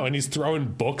 I know, and he's throwing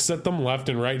books at them left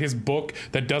and right. His book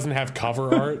that doesn't have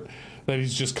cover art that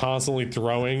he's just constantly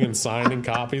throwing and signing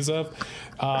copies of.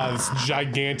 This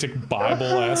gigantic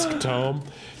Bible-esque tome.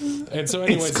 And so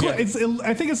anyways...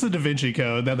 I think it's the Da Vinci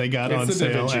Code that they got on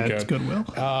sale at Goodwill.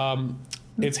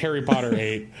 It's Harry Potter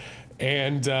 8.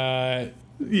 And...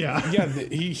 Yeah,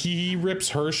 he rips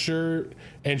her shirt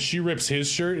and she rips his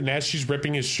shirt, and as she's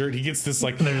ripping his shirt, he gets this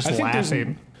like and they're just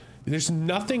laughing. There's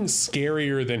nothing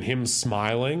scarier than him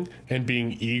smiling and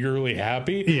being eagerly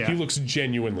happy. Yeah. He looks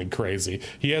genuinely crazy.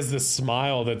 He has this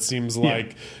smile that seems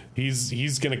like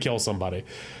he's gonna kill somebody.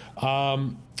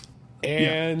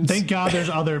 And thank God there's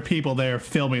other people there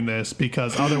filming this,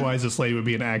 because otherwise this lady would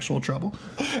be in actual trouble.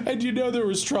 And you know there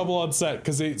was trouble on set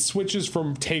because it switches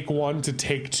from take 1 to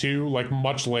take 2 like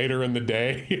much later in the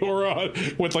day or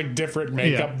with like different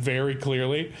makeup very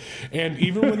clearly. And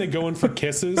even when they go in for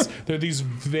kisses, they're these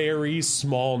very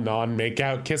small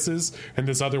non-makeout kisses, and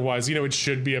this otherwise, it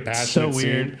should be a passionate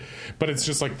scene, but it's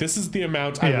just like, this is the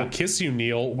amount I will kiss you,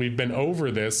 Neil. We've been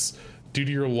over this due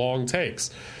to your long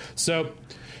takes. So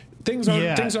things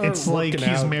aren't it's like he's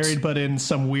out. Married but in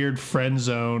some weird friend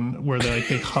zone where they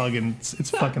hug, and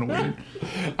it's fucking weird.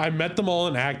 I met them all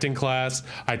in acting class.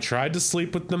 I tried to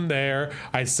sleep with them there.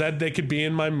 I said they could be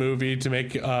in my movie to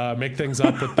make things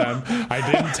up with them. I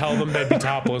didn't tell them they'd be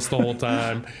topless the whole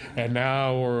time, and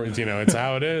now it's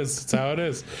how it is. It's how it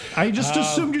is. I just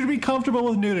assumed you'd be comfortable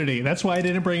with nudity. That's why I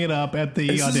didn't bring it up at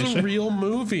the audition. This is a real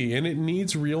movie, and it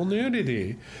needs real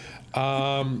nudity.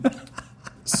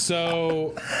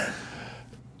 So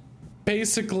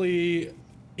basically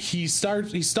he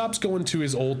stops going to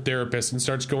his old therapist and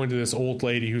starts going to this old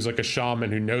lady who's like a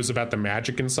shaman who knows about the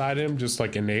magic inside him just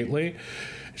like innately.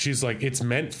 She's like, it's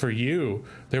meant for you.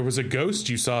 There was a ghost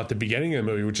you saw at the beginning of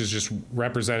the movie, which is just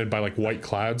represented by like white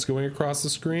clouds going across the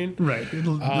screen. Right. It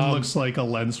looks like a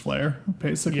lens flare,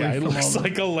 basically. Yeah, it looks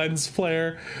like a lens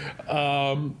flare.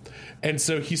 And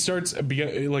so he starts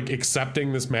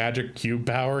accepting this magic cube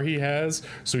power he has.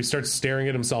 So he starts staring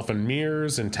at himself in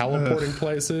mirrors and teleporting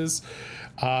places.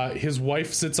 His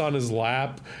wife sits on his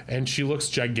lap, and she looks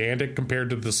gigantic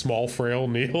compared to the small, frail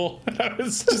Neil.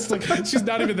 It's just like, she's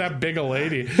not even that big a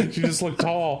lady. She just looked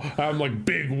tall. I'm like,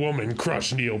 big woman,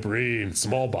 crush Neil Breen,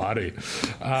 small body.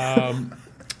 And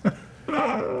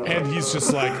he's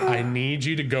just like, I need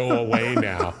you to go away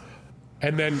now.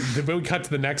 And then we cut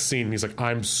to the next scene, and he's like,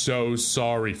 I'm so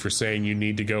sorry for saying you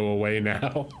need to go away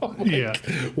now.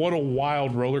 What a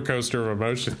wild roller coaster of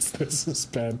emotions this has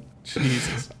been.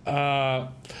 Jesus.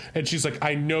 And she's like,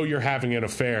 I know you're having an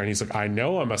affair. And he's like, I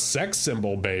know I'm a sex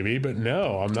symbol, baby, but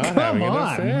no, I'm not having an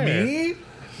affair. Me?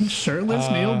 Shirtless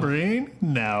Neil Breen?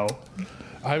 No.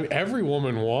 Every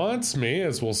woman wants me,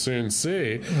 as we'll soon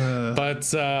see.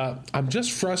 But I'm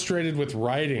just frustrated with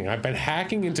writing. I've been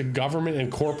hacking into government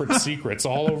and corporate secrets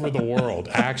all over the world.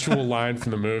 Actual line from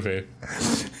the movie.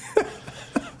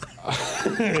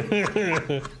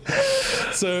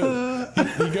 So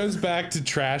he goes back to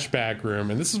trash bag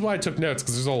room, and this is why I took notes,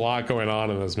 because there's a lot going on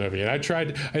in this movie. And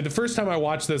the first time I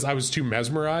watched this, I was too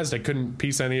mesmerized. I couldn't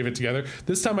piece any of it together.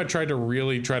 This time I tried to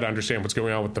really try to understand what's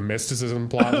going on with the mysticism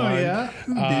plot line. Oh, yeah?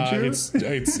 Did you?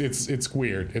 It's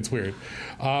weird. It's weird.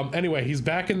 Anyway, he's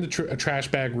back in the trash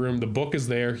bag room. The book is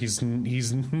there. He's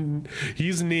Neil.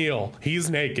 He's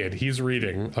naked. He's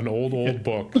reading an old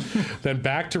book. Then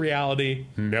back to reality.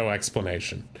 No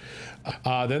explanation.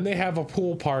 Then they have a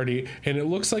pool party, and it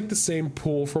looks like the same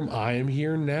pool from I Am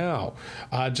Here Now.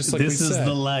 Just like this we said. This is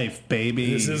the life,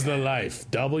 baby. This is the life.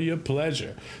 Double your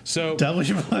pleasure. So double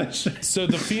your pleasure. So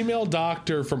the female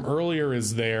doctor from earlier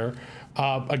is there.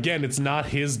 Again, it's not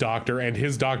his doctor, and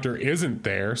his doctor isn't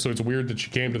there, so it's weird that she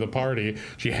came to the party.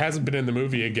 She hasn't been in the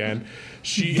movie again.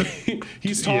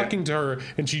 He's talking to her,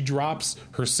 and she drops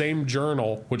her same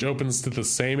journal, which opens to the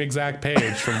same exact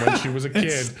page from when she was a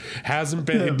kid. Hasn't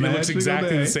been. It looks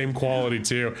exactly the same quality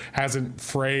too. Hasn't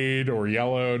frayed or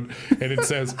yellowed, and it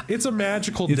says it's a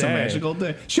magical day. It's a magical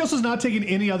day. She also is not taking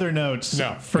any other notes.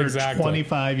 For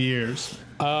 25 years.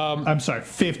 I'm sorry,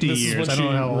 50 years. I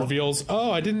don't know how reveals,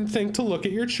 I didn't think to look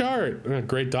at your chart.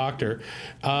 Great doctor.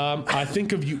 I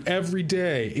think of you every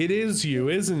day. It is you,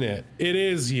 isn't it? It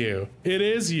is you. It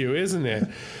is you, isn't it?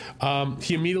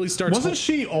 He immediately starts... Wasn't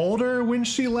she older when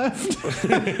she left?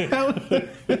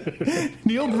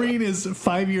 Neil Breen is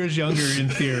 5 years younger in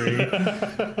theory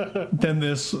than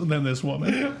this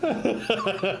woman.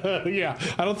 Yeah,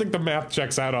 I don't think the math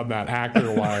checks out on that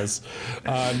actor-wise.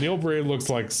 Neil Breen looks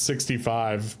like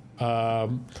 65.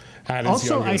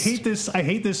 Also, youngest. I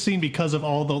hate this scene because of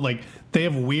all the they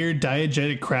have weird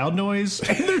diegetic crowd noise,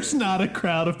 and there's not a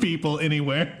crowd of people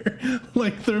anywhere. They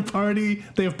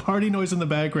have party noise in the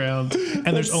background,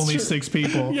 and there's only 6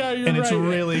 people. Yeah, you're and right. It's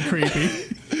really creepy.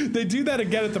 They do that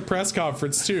again at the press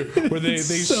conference too, where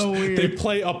they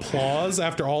play applause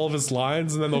after all of his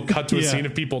lines, and then they'll cut to a scene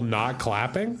of people not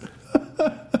clapping.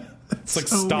 It's like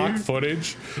so stock weird.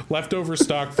 Footage, leftover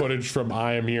stock footage from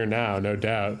I Am Here Now, no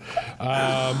doubt.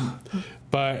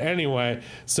 But anyway,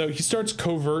 so he starts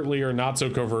covertly or not so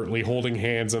covertly holding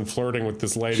hands and flirting with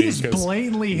this lady. He's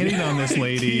blatantly hitting on this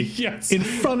lady in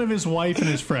front of his wife and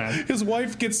his friend. His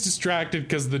wife gets distracted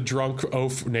because the drunk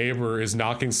oaf neighbor is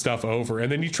knocking stuff over,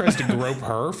 and then he tries to grope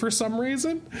her for some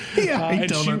reason. Yeah,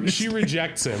 and she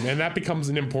rejects him, and that becomes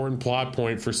an important plot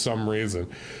point for some reason.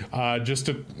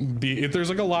 There's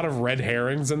a lot of red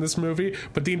herrings in this movie,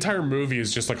 but the entire movie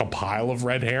is just like a pile of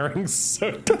red herrings, so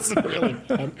it doesn't really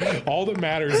matter. All that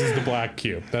matters is the black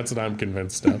cube. That's what I'm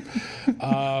convinced of.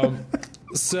 And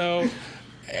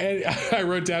I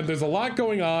wrote down there's a lot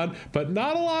going on, but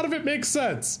not a lot of it makes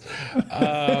sense.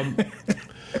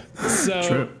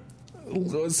 True.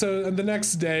 So the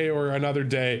next day or another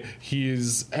day,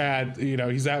 he's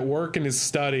at work in his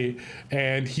study,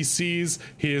 and he sees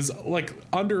his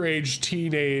underage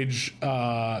teenage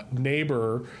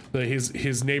neighbor,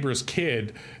 his neighbor's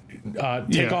kid,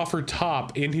 take off her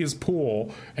top in his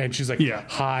pool, and she's like,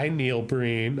 "Hi, Neil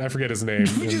Breen." I forget his name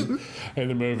in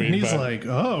the movie. And he's like,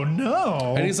 "Oh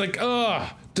no!" And he's like,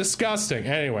 "Ugh, disgusting."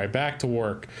 Anyway, back to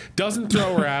work. Doesn't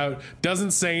throw her out.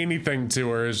 Doesn't say anything to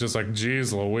her. It's just like,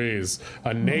 "Geez, Louise,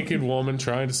 a naked woman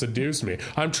trying to seduce me.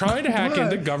 I'm trying to hack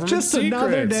into government just secrets." Just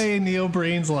another day in Neil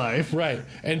Breen's life, right?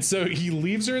 And so he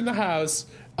leaves her in the house.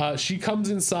 She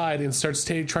comes inside and starts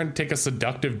trying to take a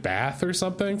seductive bath or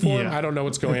something for him. I don't know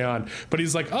what's going on. But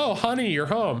he's like, "Oh, honey, you're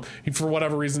home." He, for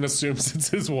whatever reason, assumes it's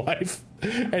his wife.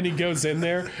 And he goes in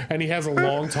there and he has a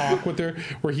long talk with her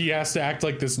where he has to act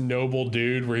like this noble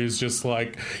dude where he's just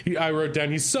like, I wrote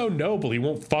down, he's so noble he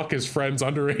won't fuck his friend's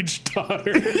underage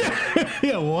daughter.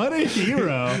 Yeah, what a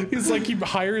hero. He's like, he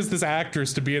hires this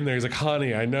actress to be in there. He's like,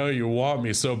 "Honey, I know you want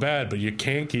me so bad, but you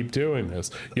can't keep doing this.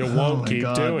 You won't keep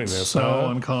doing this." So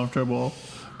uncomfortable.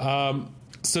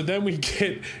 So then we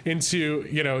get into,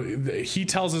 he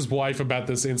tells his wife about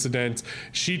this incident.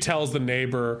 She tells the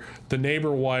neighbor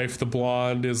wife, the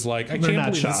blonde, is like, "I can't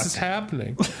believe this is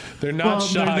happening." They're not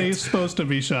shocked. They're supposed to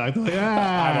be shocked. Like,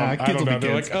 I don't know.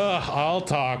 They're like, "I'll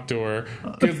talk to her."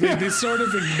 Because they sort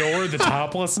of ignore the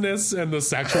toplessness and the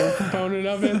sexual component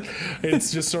of it.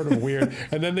 It's just sort of weird.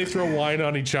 And then they throw wine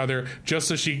on each other just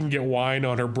so she can get wine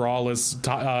on her braless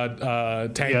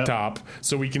tank top,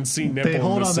 so we can see nipple. They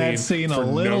hold in the on scene that scene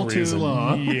a little too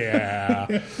long.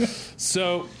 Yeah.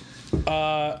 So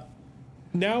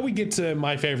now we get to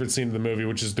my favorite scene of the movie,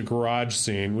 which is the garage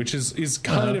scene, which is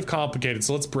kind of complicated.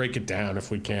 So let's break it down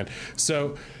if we can.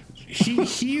 So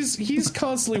he's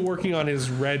constantly working on his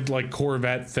red like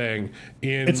Corvette thing.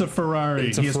 It's a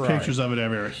Ferrari. He has pictures of it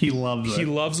everywhere. He loves it. He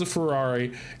loves a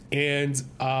Ferrari, and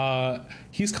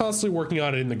he's constantly working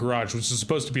on it in the garage, which is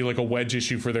supposed to be like a wedge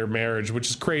issue for their marriage, which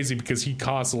is crazy because he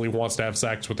constantly wants to have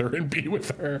sex with her and be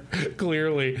with her,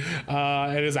 clearly.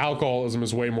 And his alcoholism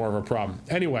is way more of a problem.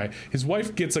 Anyway, his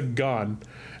wife gets a gun,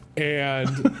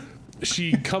 and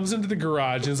she comes into the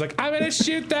garage and is like, I'm going to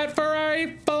shoot that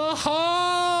Ferrari full of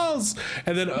holes.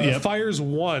 And then fires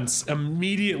once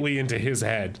immediately into his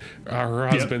head, her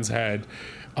husband's head.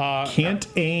 Can't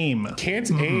aim.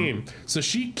 Aim. So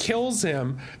she kills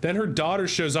him. Then her daughter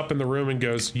shows up in the room and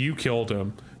goes, you killed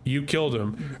him.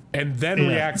 And then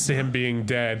reacts to him being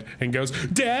dead and goes,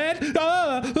 dead?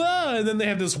 And then they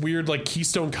have this weird like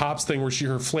Keystone Cops thing where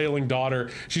her flailing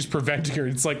daughter, she's preventing her.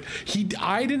 It's like,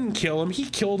 I didn't kill him. He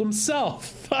killed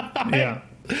himself. Yeah.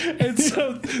 And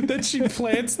so then she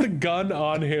plants the gun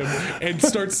on him and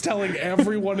starts telling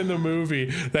everyone in the movie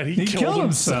that he killed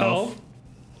himself.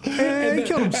 And he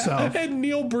killed himself. And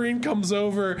Neil Breen comes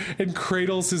over and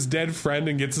cradles his dead friend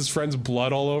and gets his friend's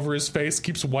blood all over his face,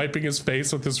 keeps wiping his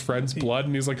face with his friend's blood,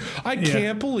 and he's like, I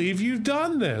can't believe you've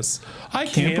done this. I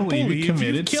can't believe you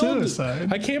committed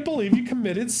suicide. I can't believe you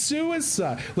committed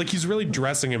suicide. Like, he's really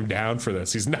dressing him down for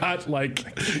this. He's not like,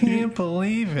 I can't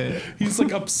believe it. He's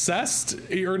like obsessed,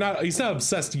 or not, he's not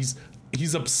obsessed,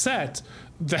 he's upset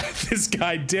that this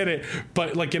guy did it,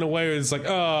 but like in a way it's like,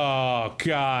 oh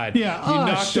god, you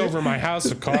knocked over my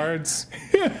house of cards.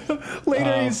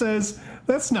 Later he says,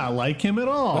 that's not like him at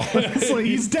all. It's like,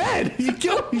 he's dead. You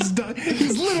killed him.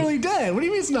 He's literally dead. What do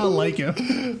you mean it's not like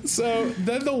him? So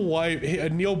then the wife,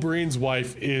 Neil Breen's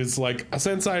wife, is like,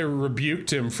 since I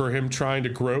rebuked him for him trying to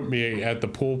grope me at the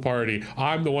pool party,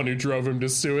 I'm the one who drove him to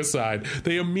suicide.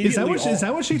 They immediately is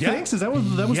that what she thinks? Is that what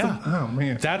that was? Oh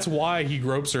man, that's why he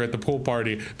gropes her at the pool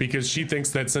party, because she thinks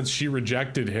that since she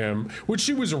rejected him, which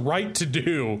she was right to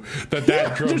do, that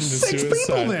drove him to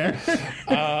suicide.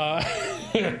 People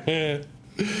there.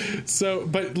 So,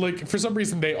 but like for some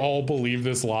reason they all believe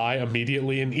this lie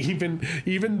immediately, and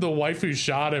even the wife who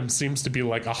shot him seems to be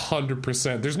like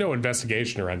 100%. There's no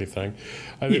investigation or anything.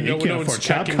 I think no one's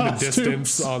checking the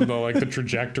distance on the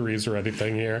trajectories or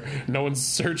anything here. No one's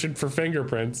searching for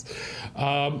fingerprints.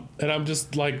 And I'm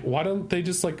just like, why don't they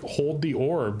just like hold the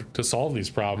orb to solve these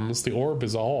problems? The orb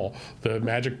is all the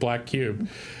magic black cube.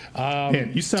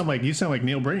 Man, you sound like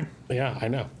Neil Breen. Yeah, I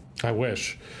know. I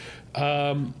wish.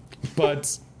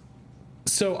 But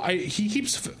so he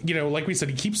keeps, like we said,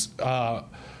 he keeps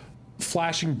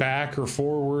flashing back or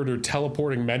forward or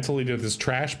teleporting mentally to this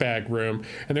trash bag room,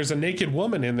 and there's a naked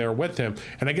woman in there with him,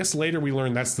 and I guess later we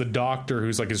learn that's the doctor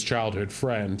who's like his childhood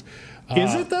friend.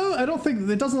 Is it though? I don't think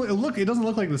it doesn't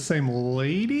look like the same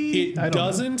lady. It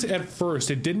doesn't at first.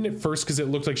 It didn't at first because it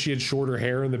looked like she had shorter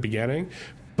hair in the beginning.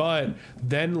 But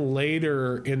then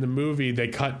later in the movie, they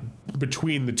cut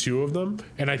between the two of them,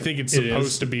 and I think it's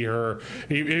supposed to be her.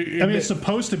 It's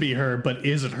supposed to be her, but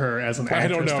is it her as an actress? I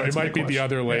don't know. It might be the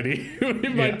other lady.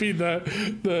 It might be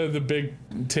the big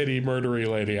titty murdery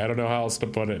lady. I don't know how else to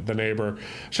put it. The neighbor.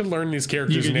 I should learn these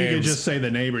characters' names. You could just say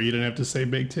the neighbor. You didn't have to say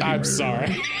big titty. I'm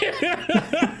sorry.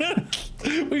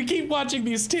 We keep watching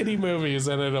these titty movies,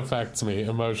 and it affects me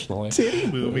emotionally. Titty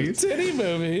movies? Titty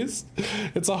movies.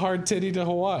 It's a hard titty to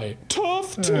Hawaii.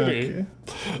 Tough titty.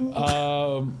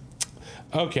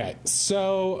 Okay,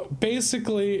 so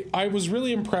basically, I was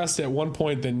really impressed at one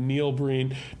point that Neil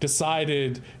Breen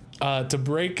decided to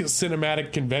break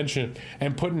cinematic convention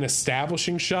and put an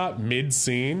establishing shot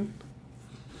mid-scene.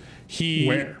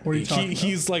 Where? What are you talking about?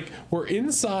 He's like, we're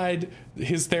inside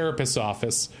his therapist's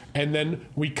office, and then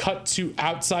we cut to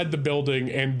outside the building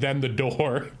and then the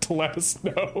door to let us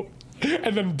know,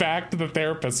 and then back to the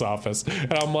therapist's office.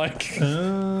 And I'm like,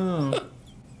 oh.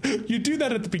 You do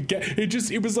that at the beginning.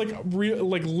 It was like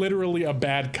literally a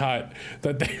bad cut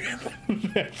that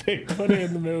they put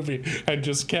in the movie and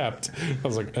just kept. I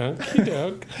was like, okie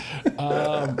doke.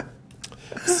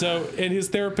 So, and his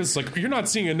therapist's like, you're not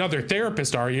seeing another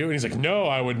therapist, are you? And he's like, no,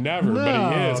 I would never,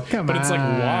 but he is. But it's like,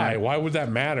 why? Why would that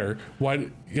matter? Why,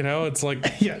 it's like,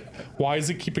 why is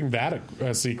he keeping that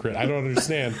a secret? I don't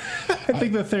understand. I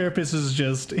think the therapist is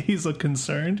he's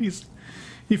concerned.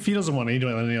 If he doesn't want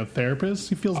any therapist,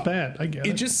 he feels bad. I get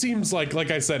it. It just seems like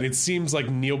I said, it seems like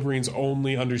Neil Breen's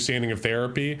only understanding of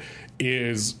therapy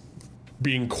is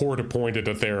being court-appointed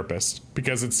a therapist,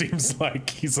 because it seems like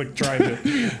he's like trying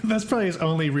to. That's probably his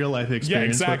only real life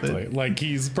experience. Yeah, exactly. With it. Like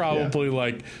he's probably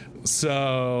like,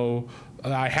 so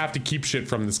I have to keep shit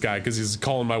from this guy because he's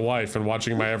calling my wife and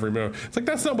watching my every move. It's like,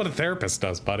 that's not what a therapist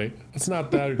does, buddy. That's not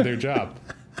their job.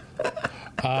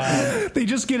 They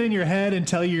just get in your head and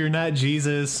tell you you're not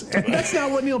Jesus. And that's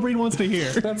not what Neil Breen wants to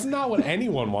hear. That's not what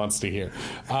anyone wants to hear.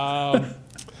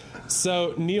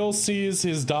 So Neil sees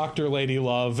his Dr. Lady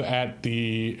Love at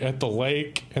the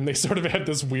lake, and they sort of have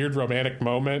this weird romantic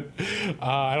moment.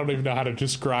 I don't even know how to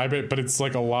describe it, but it's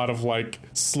like a lot of like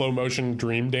slow motion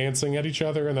dream dancing at each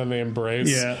other, and then they embrace.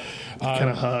 Yeah, kind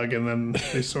of hug, and then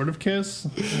they sort of kiss.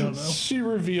 I don't know. She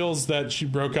reveals that she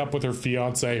broke up with her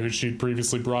fiance, who she'd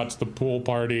previously brought to the pool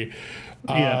party.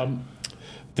 They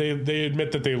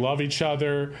admit that they love each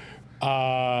other.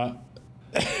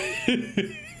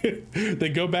 They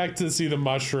go back to see the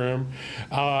mushroom,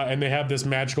 and they have this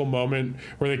magical moment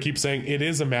where they keep saying, "It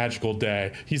is a magical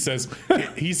day." He says,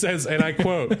 and I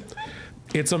quote,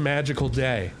 "It's a magical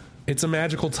day. It's a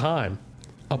magical time.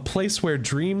 A place where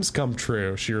dreams come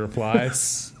true," she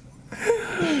replies.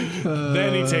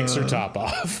 Then he takes her top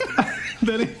off.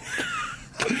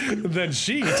 Then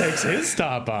she takes his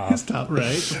top off. His top,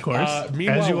 right? Of course.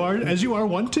 Meanwhile, as you are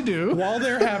wont to do. While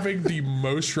they're having the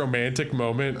most romantic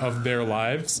moment of their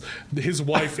lives, his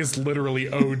wife is literally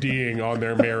ODing on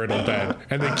their marital bed,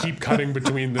 and they keep cutting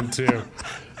between them too.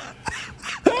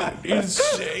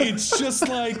 It's just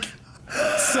like.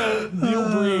 So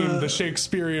Neil Breen, the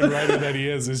Shakespearean writer that he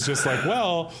is just like,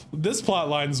 well, this plot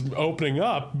line's opening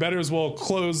up. Better as well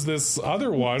close this other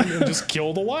one and just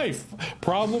kill the wife.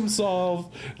 Problem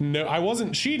solved. No, I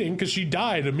wasn't cheating because she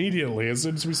died immediately as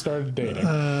soon as we started dating.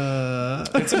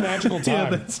 It's a magical time. Yeah,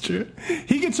 that's true.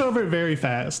 He gets over it very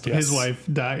fast. Yes. His wife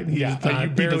died. You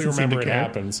barely remember it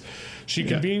happens. She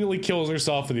conveniently kills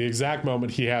herself at the exact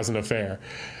moment he has an affair.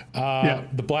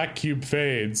 The black cube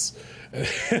fades.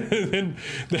 and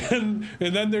then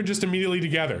they're just immediately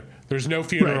together. There's no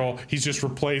funeral. Right. He's just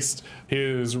replaced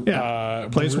his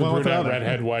brunette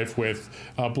redhead wife with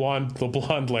the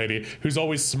blonde lady who's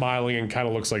always smiling and kind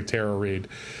of looks like Tara Reid.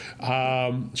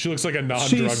 She looks like a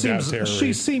non-drugged out Tara Reid.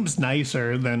 She seems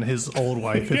nicer than his old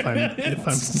wife.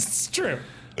 It's true.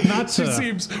 She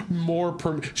seems more.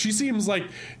 She seems like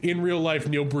in real life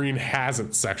Neil Breen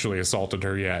hasn't sexually assaulted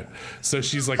her yet, so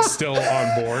she's like still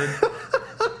on board.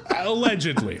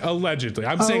 Allegedly.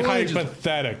 I'm saying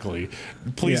hypothetically.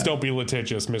 Please don't be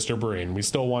litigious, Mr. Breen. We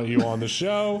still want you on the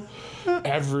show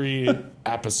every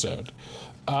episode.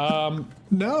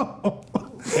 No.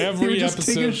 Every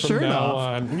episode from now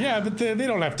on. Yeah, but they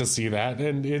don't have to see that,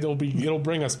 and it'll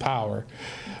bring us power.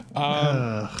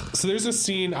 So there's a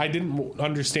scene I didn't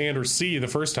understand or see the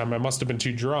first time. I must have been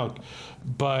too drunk.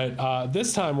 But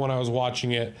this time when I was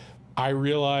watching it, I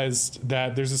realized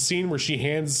that there's a scene where she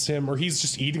hands him, or he's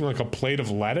just eating like a plate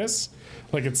of lettuce,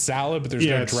 like it's salad, but there's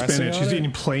no dressing spinach. on He's it.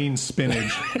 eating plain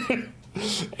spinach.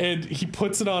 And he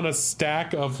puts it on a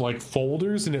stack of like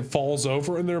folders, and it falls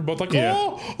over, and they're both like, Yeah.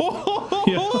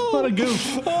 What a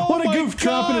goof! What a goof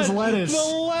dropping his lettuce.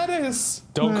 The lettuce.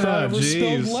 Don't cry over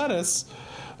spilled lettuce.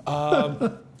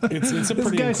 It's a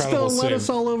pretty incredible scene. This guy spilled lettuce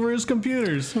all over his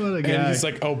computers. What a guy. And he's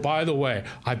like, oh, by the way,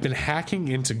 I've been hacking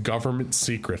into government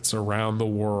secrets around the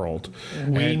world.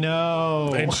 We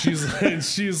know. And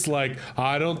she's like,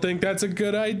 I don't think that's a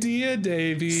good idea,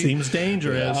 Davey. Seems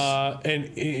dangerous. And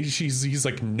he's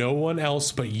like, no one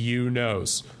else but you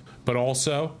knows. But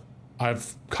also,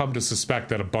 I've come to suspect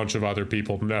that a bunch of other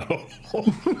people know.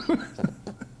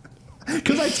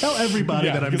 Because I tell everybody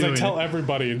that I'm doing it. Because I tell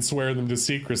everybody and swear them to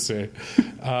secrecy.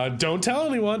 Don't tell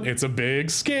anyone. It's a big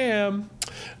scam.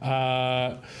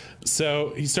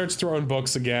 So he starts throwing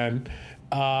books again.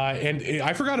 And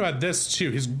I forgot about this,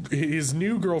 too. His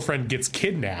new girlfriend gets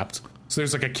kidnapped. So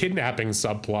there's like a kidnapping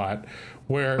subplot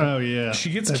where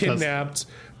she gets kidnapped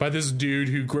by this dude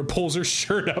who pulls her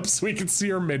shirt up so we can see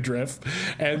her midriff.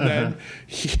 And then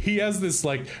he has this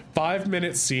like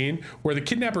 5-minute scene where the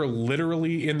kidnapper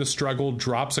literally in the struggle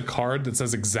drops a card that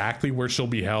says exactly where she'll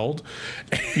be held.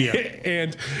 Yeah.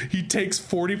 And he takes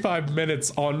 45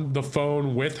 minutes on the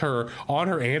phone with her on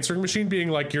her answering machine being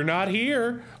like, you're not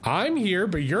here. I'm here,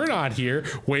 but you're not here.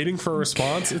 Waiting for a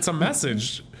response. It's a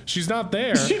message. She's not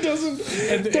there. She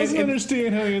doesn't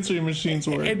understand how answering machines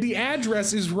work. And the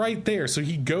address is right there. So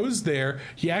he goes there.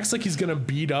 He acts like he's going to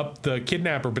beat up the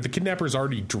kidnapper, but the kidnapper's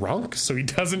already drunk, so he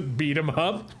doesn't beat him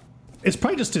up. It's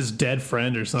probably just his dead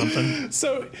friend or something.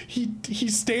 So he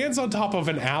stands on top of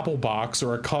an apple box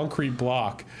or a concrete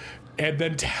block and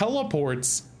then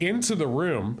teleports into the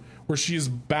room where she's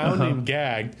bound and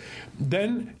gagged,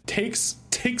 then takes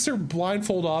her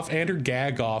blindfold off and her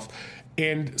gag off,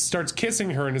 and starts kissing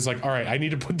her and is like, all right, I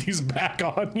need to put these back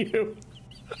on you.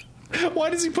 Why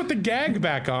does he put the gag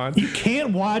back on? You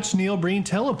can't watch Neil Breen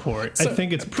teleport. I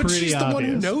think it's pretty obvious. But she's the one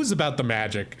who knows about the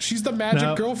magic. She's the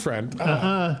magic girlfriend.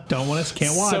 Don't want to.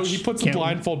 Can't watch. So he puts the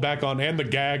blindfold back on and the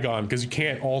gag on because you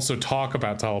can't also talk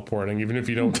about teleporting even if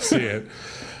you don't see it.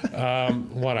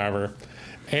 Whatever.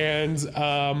 And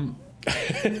then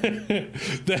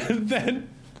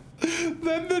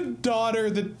the daughter,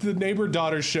 the neighbor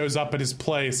daughter, shows up at his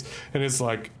place and is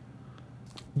like,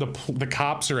 the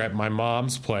cops are at my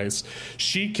mom's place.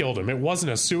 She killed him. It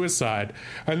wasn't a suicide.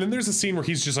 And then there's a scene where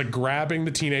he's just like grabbing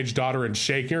the teenage daughter and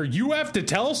shaking her. You have to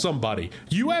tell somebody.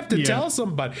 You have to tell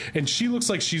somebody. And she looks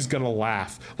like she's gonna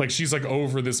laugh, like she's like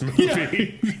over this movie. Her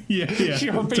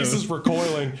face is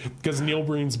recoiling because Neil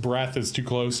Breen's breath is too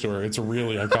close to her. It's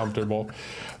really uncomfortable.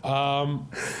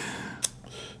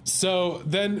 So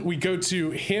then we go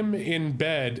to him in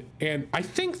bed, and I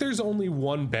think there's only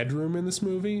one bedroom in this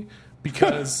movie.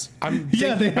 Because I'm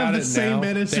thinking they about have the it same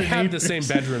now. They have neighbors. the same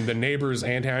bedroom, the neighbors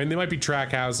and him. I mean, they might be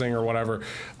track housing or whatever,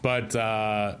 but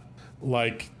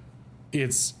like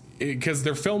it's because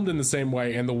they're filmed in the same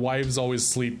way, and the wives always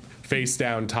sleep face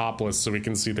down, topless, so we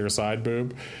can see their side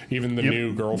boob. Even the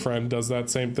new girlfriend does that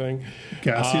same thing.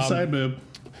 Gotta see side boob.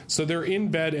 So they're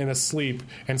in bed and asleep,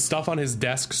 and stuff on his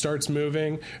desk starts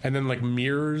moving, and then like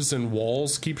mirrors and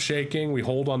walls keep shaking. We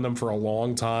hold on them for a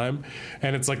long time,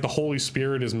 and it's like the Holy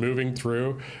Spirit is moving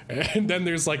through. And then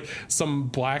there's like some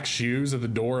black shoes at the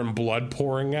door and blood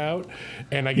pouring out,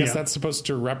 and I guess that's supposed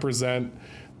to represent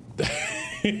God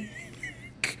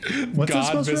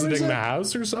visiting the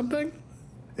house or something.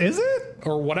 Is it?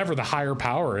 Or whatever the higher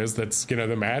power is that's,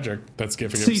 the magic that's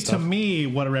giving him stuff. See, to me,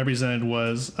 what it represented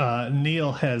was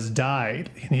Neil has died,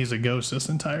 and he's a ghost this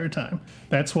entire time.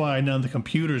 That's why none of the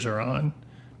computers are on,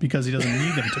 because he doesn't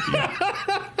need them to be on.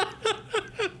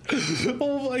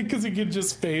 Well, like, because he can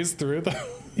just phase through them.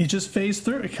 He just phased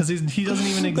through it because he doesn't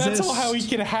even exist. That's how he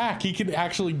can hack. He can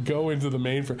actually go into the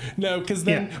mainframe. No, because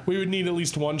then we would need at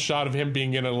least one shot of him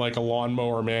being in a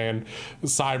Lawnmower Man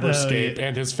cyberscape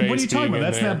and his face. What are you talking about?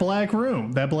 That's there. that black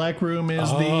room. That black room is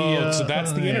so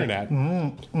that's the internet.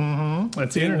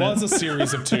 That's the internet. It was a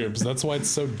series of tubes. That's why it's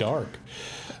so dark.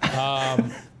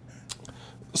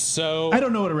 So I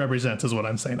don't know what it represents, is what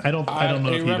I'm saying. I don't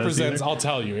know. It represents. I'll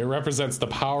tell you. It represents the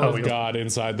power of God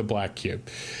inside the black cube.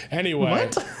 Anyway,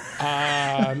 what?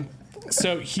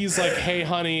 So he's like, "Hey,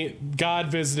 honey,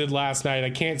 God visited last night. I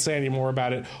can't say any more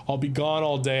about it. I'll be gone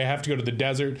all day. I have to go to the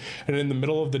desert." And in the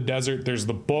middle of the desert, there's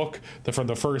the book from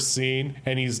the first scene,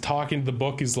 and he's talking to the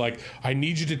book. He's like, "I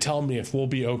need you to tell me if we'll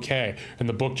be okay." And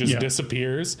the book just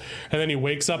disappears. And then he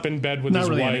wakes up in bed with his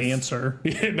wife. Not really an answer.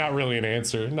 Not really an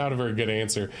answer. Not a very good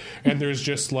answer. And there's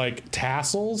just like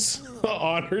tassels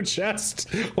on her chest,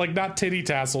 like not titty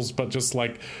tassels, but just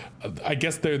like, I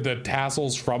guess they're the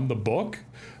tassels from the book.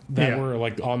 That were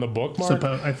like on the bookmark.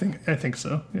 I think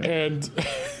so. Yeah.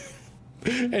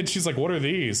 And she's like, "What are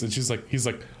these?" And he's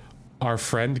like, "Our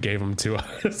friend gave them to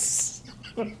us."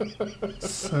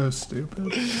 So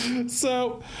stupid.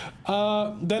 So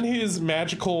then his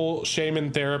magical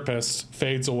shaman therapist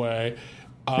fades away.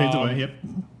 Yep.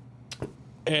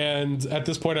 And at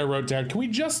this point, I wrote down, "Can we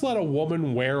just let a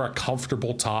woman wear a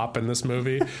comfortable top in this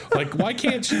movie? Like, why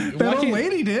can't she?" That old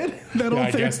lady did. That old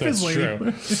I guess that's lady.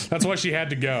 True. That's why she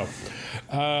had to go.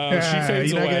 She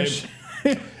fades away.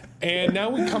 And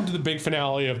now we come to the big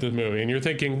finale of the movie, and you're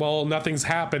thinking, well, nothing's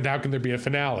happened. How can there be a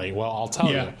finale? Well, I'll tell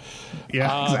you.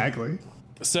 Yeah, exactly.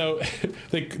 So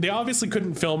they obviously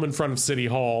couldn't film in front of City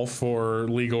Hall for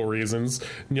legal reasons.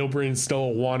 Neil Breen's still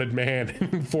a wanted man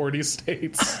in 40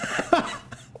 states.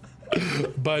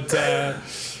 But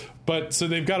so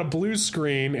they've got a blue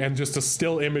screen and just a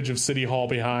still image of City Hall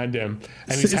behind him,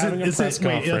 and he's having a press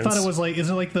conference. I thought it was like, is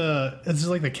it like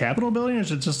the Capitol building, or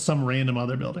is it just some random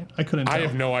other building? I couldn't tell. I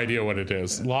have no idea what it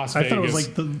is. Las Vegas. I thought it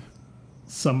was like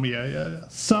some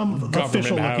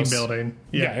official looking building.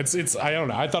 Yeah, it's I don't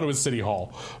know. I thought it was City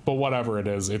Hall, but whatever it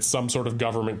is, it's some sort of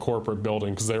government corporate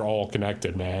building because they're all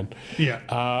connected, man.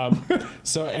 Yeah.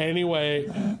 So anyway,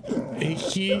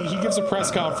 he gives a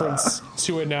press conference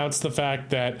to announce the fact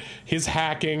that his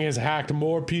hacking has hacked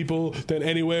more people than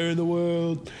anywhere in the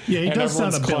world. Yeah, he does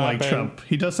sound a bit like Trump.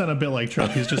 He does sound a bit like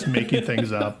Trump. He's just making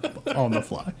things up on the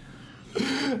fly.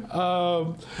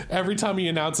 Every time he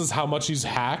announces how much he's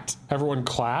hacked, everyone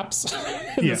claps.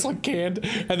 It's like canned,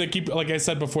 and they keep, like I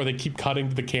said before, they keep cutting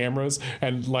to the cameras,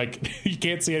 and like you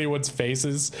can't see anyone's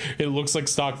faces. It looks like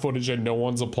stock footage, and no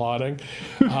one's applauding.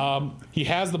 He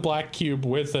has the black cube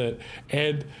with it,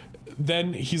 and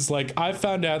then he's like, I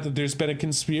found out that there's been a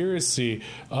conspiracy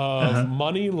of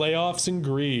money, layoffs, and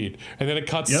greed. And then it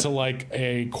cuts to like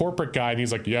a corporate guy, and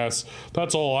he's like, yes,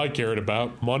 that's all I cared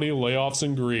about, money, layoffs,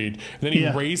 and greed. And then he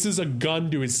raises a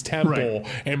gun to his temple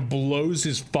and blows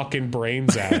his fucking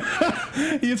brains out.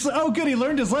 It's, oh good, he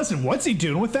learned his lesson. What's he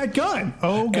doing with that gun?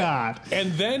 Oh god.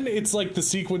 And then it's like the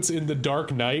sequence in The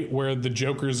Dark Knight where the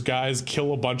Joker's guys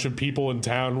kill a bunch of people in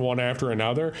town one after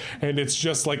another, and it's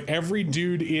just like every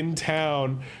dude in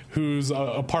town who's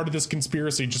a part of this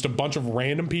conspiracy, just a bunch of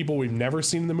random people we've never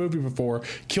seen in the movie before,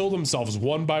 kill themselves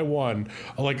one by one.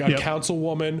 Like a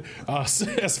councilwoman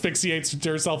asphyxiates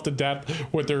herself to death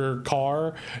with her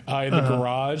car in the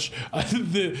garage.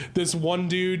 This one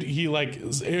dude,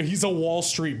 he's a Wall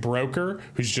Street broker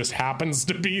who just happens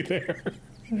to be there.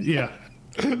 Yeah.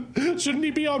 Shouldn't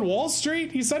he be on Wall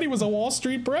Street? He said he was a Wall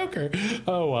Street broker.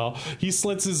 Oh well. He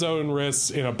slits his own wrists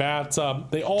in a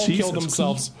bathtub. They all kill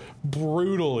themselves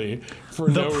brutally for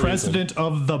no reason. The president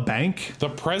of the bank? The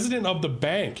president of the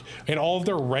bank in all of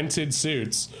their rented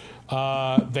suits.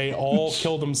 They all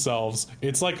kill themselves.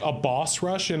 It's like a boss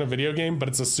rush in a video game, but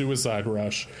it's a suicide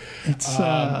rush.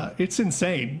 It's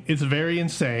insane. It's very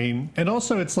insane. And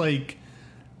also it's like,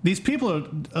 these people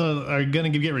are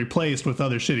going to get replaced with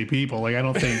other shitty people. Like, I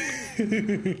don't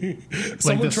think...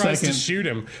 Someone tries to shoot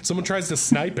him. Someone tries to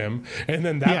snipe him, and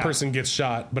then that person gets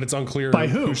shot, but it's unclear by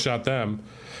who shot them.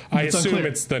 I assume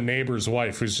it's the neighbor's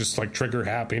wife who's just, like, trigger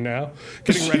happy now.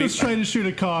 Getting ready. She was trying to shoot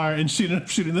a car, and she ended up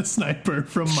shooting the sniper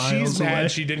from miles away. She's mad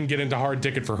she didn't get into Hard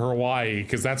Ticket for Hawaii,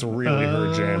 because that's really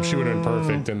her jam. She would have been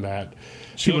perfect in that.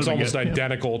 She looks almost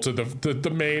identical to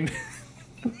the main...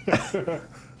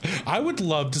 I would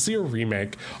love to see a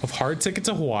remake of Hard Ticket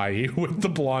to Hawaii with the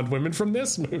blonde women from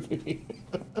this movie.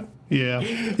 Yeah.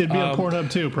 It'd be on Pornhub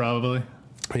too, probably.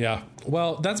 Yeah.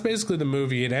 Well, that's basically the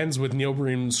movie. It ends with Neil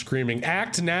Breen screaming,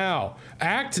 "Act now!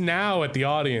 Act now!" at the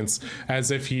audience, as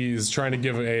if he's trying to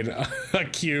give a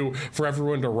cue for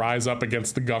everyone to rise up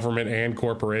against the government and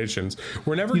corporations.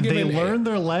 We're never given... They learn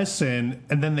their lesson,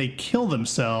 and then they kill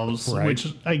themselves, which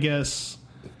I guess...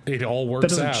 It all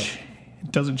works out.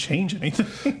 It doesn't change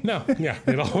anything. No, yeah,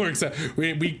 it all works out.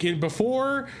 We can,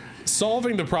 before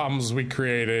solving the problems we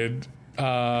created,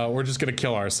 we're just going to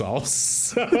kill ourselves.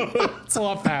 So it's a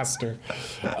lot faster.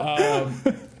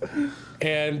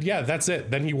 And yeah, that's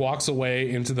it. Then he walks away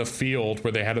into the field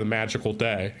where they had a magical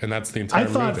day, and that's the entire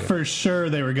movie. I thought for sure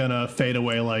they were going to fade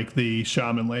away like the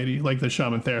shaman lady, like the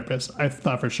shaman therapist. I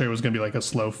thought for sure it was going to be like a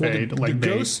slow fade. Well, the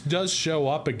ghost does show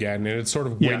up again, and it sort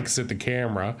of winks at the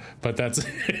camera, but that's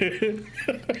it.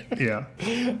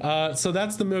 Yeah. So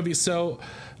that's the movie. So...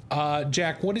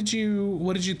 Jack, what did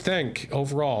you think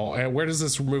overall? And where does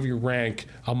this movie rank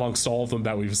amongst all of them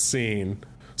that we've seen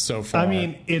so far? I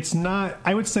mean, it's not...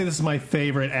 I would say this is my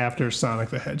favorite after Sonic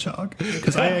the Hedgehog,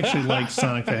 because I actually like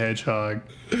Sonic the Hedgehog.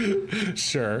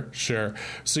 Sure.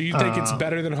 So you think it's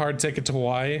better than Hard Ticket to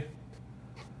Hawaii?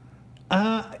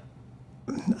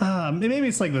 Maybe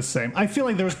it's like the same. I feel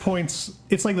like there was points...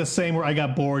 It's like the same where I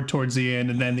got bored towards the end,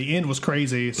 and then the end was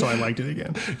crazy, so I liked it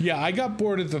again. Yeah, I got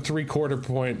bored at the 3/4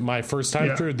 point my first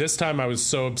time through. This time I was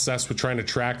so obsessed with trying to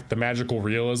track the magical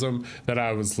realism that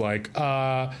I was like,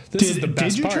 this is the best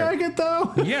part. Did you track it,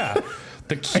 though? Yeah.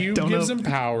 The cube gives him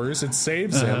powers. It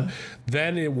saves him.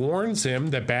 Then it warns him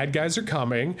that bad guys are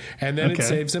coming, and then it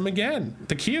saves him again.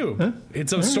 The cube.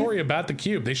 It's a story about the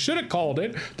cube. They should have called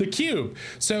it The Cube.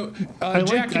 So,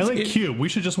 Jack... I like Cube. We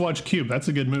should just watch Cube. That's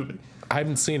a good movie. I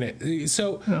haven't seen it.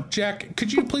 So, Jack,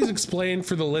 could you please explain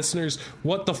for the listeners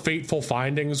what the fateful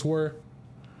findings were?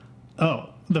 Oh,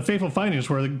 the fateful findings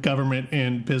were the government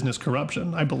and business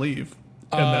corruption, I believe.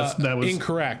 And that was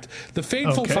incorrect. The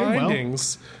fateful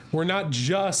findings were not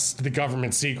just the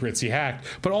government secrets he hacked,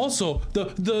 but also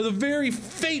the very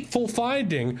fateful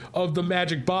finding of the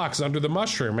magic box under the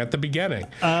mushroom at the beginning.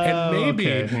 And maybe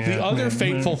the other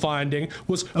fateful finding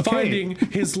was finding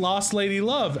his lost lady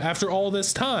love after all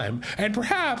this time. And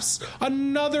perhaps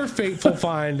another fateful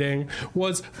finding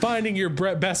was finding your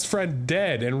best friend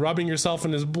dead and rubbing yourself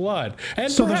in his blood.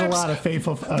 And so there's a lot of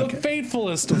fateful... The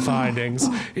fatefulest of findings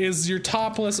is your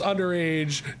topless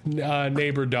underage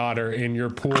neighbor daughter in your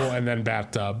pool and then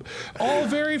bathtub. All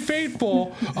very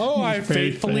fateful. Oh, I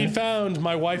faithfully found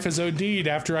my wife has OD'd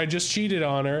after I just cheated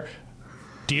on her.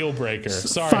 Deal breaker.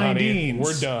 Sorry, honey.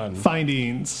 We're done.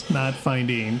 Findings, not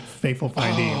finding. Fateful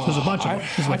findings. There's a bunch of them,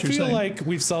 is what you're saying. I feel like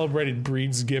we've celebrated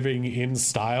Breedsgiving in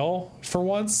style for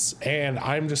once, and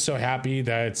I'm just so happy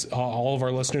that all of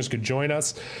our listeners could join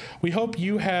us. We hope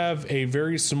you have a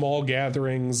very small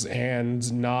gatherings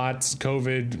and not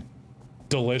COVID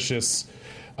delicious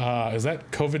Is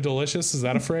that COVID delicious? Is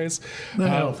that a phrase?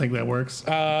 I don't think that works.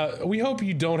 We hope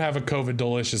you don't have a COVID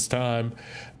delicious time.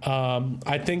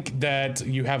 I think that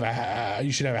you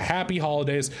should have a happy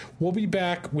holidays. We'll be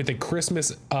back with a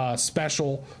Christmas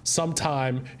special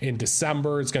sometime in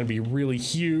December. It's going to be really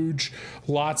huge.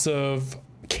 Lots of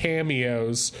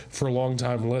cameos for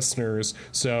longtime listeners,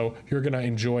 so you're going to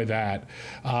enjoy that.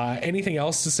 Anything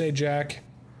else to say, Jack?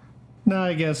 No,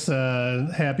 I guess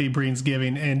happy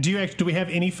Breensgiving. And do we have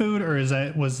any food, or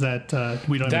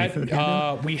we don't have any food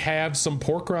here? We have some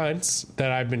pork rinds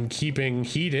that I've been keeping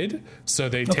heated, so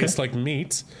they taste like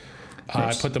meat.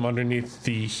 I put them underneath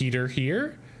the heater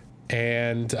here,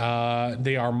 and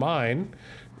they are mine.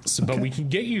 So, but we can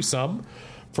get you some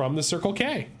from the Circle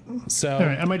K. So, all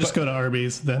right, I might just go to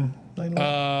Arby's then.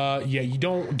 Yeah, you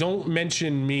don't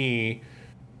mention me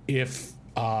if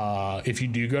you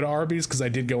do go to Arby's, because I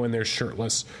did go in there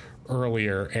shirtless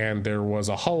earlier and there was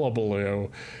a hullabaloo.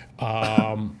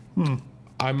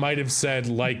 I might have said,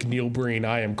 like Neil Breen,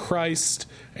 I am Christ,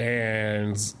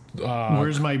 and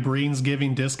where's my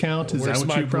Breensgiving discount? Is that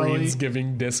what you probably? Where's my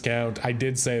Breensgiving discount? I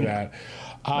did say that.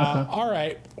 All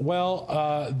right.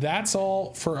 Well, that's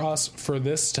all for us for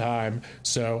this time.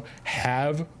 So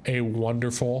have a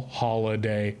wonderful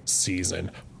holiday season.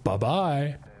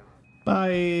 Bye-bye.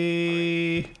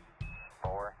 Bye.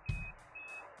 4.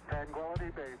 Tranquility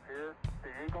Base here. The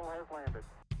Eagle has landed.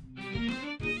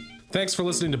 Thanks for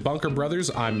listening to Bunker Brothers.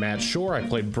 I'm Matt Shore. I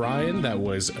played Brian. That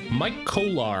was Mike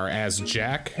Kolar as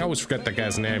Jack. I always forget that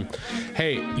guy's name.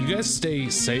 Hey, you guys stay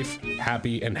safe,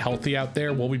 happy, and healthy out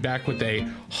there. We'll be back with a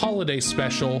holiday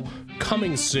special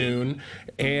coming soon.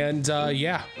 And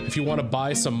if you want to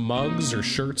buy some mugs or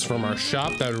shirts from our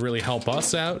shop, that would really help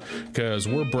us out, because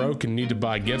we're broke and need to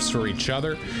buy gifts for each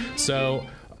other. So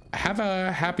have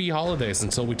a happy holidays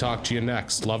until we talk to you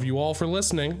next. Love you all for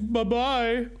listening.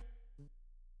 Bye-bye.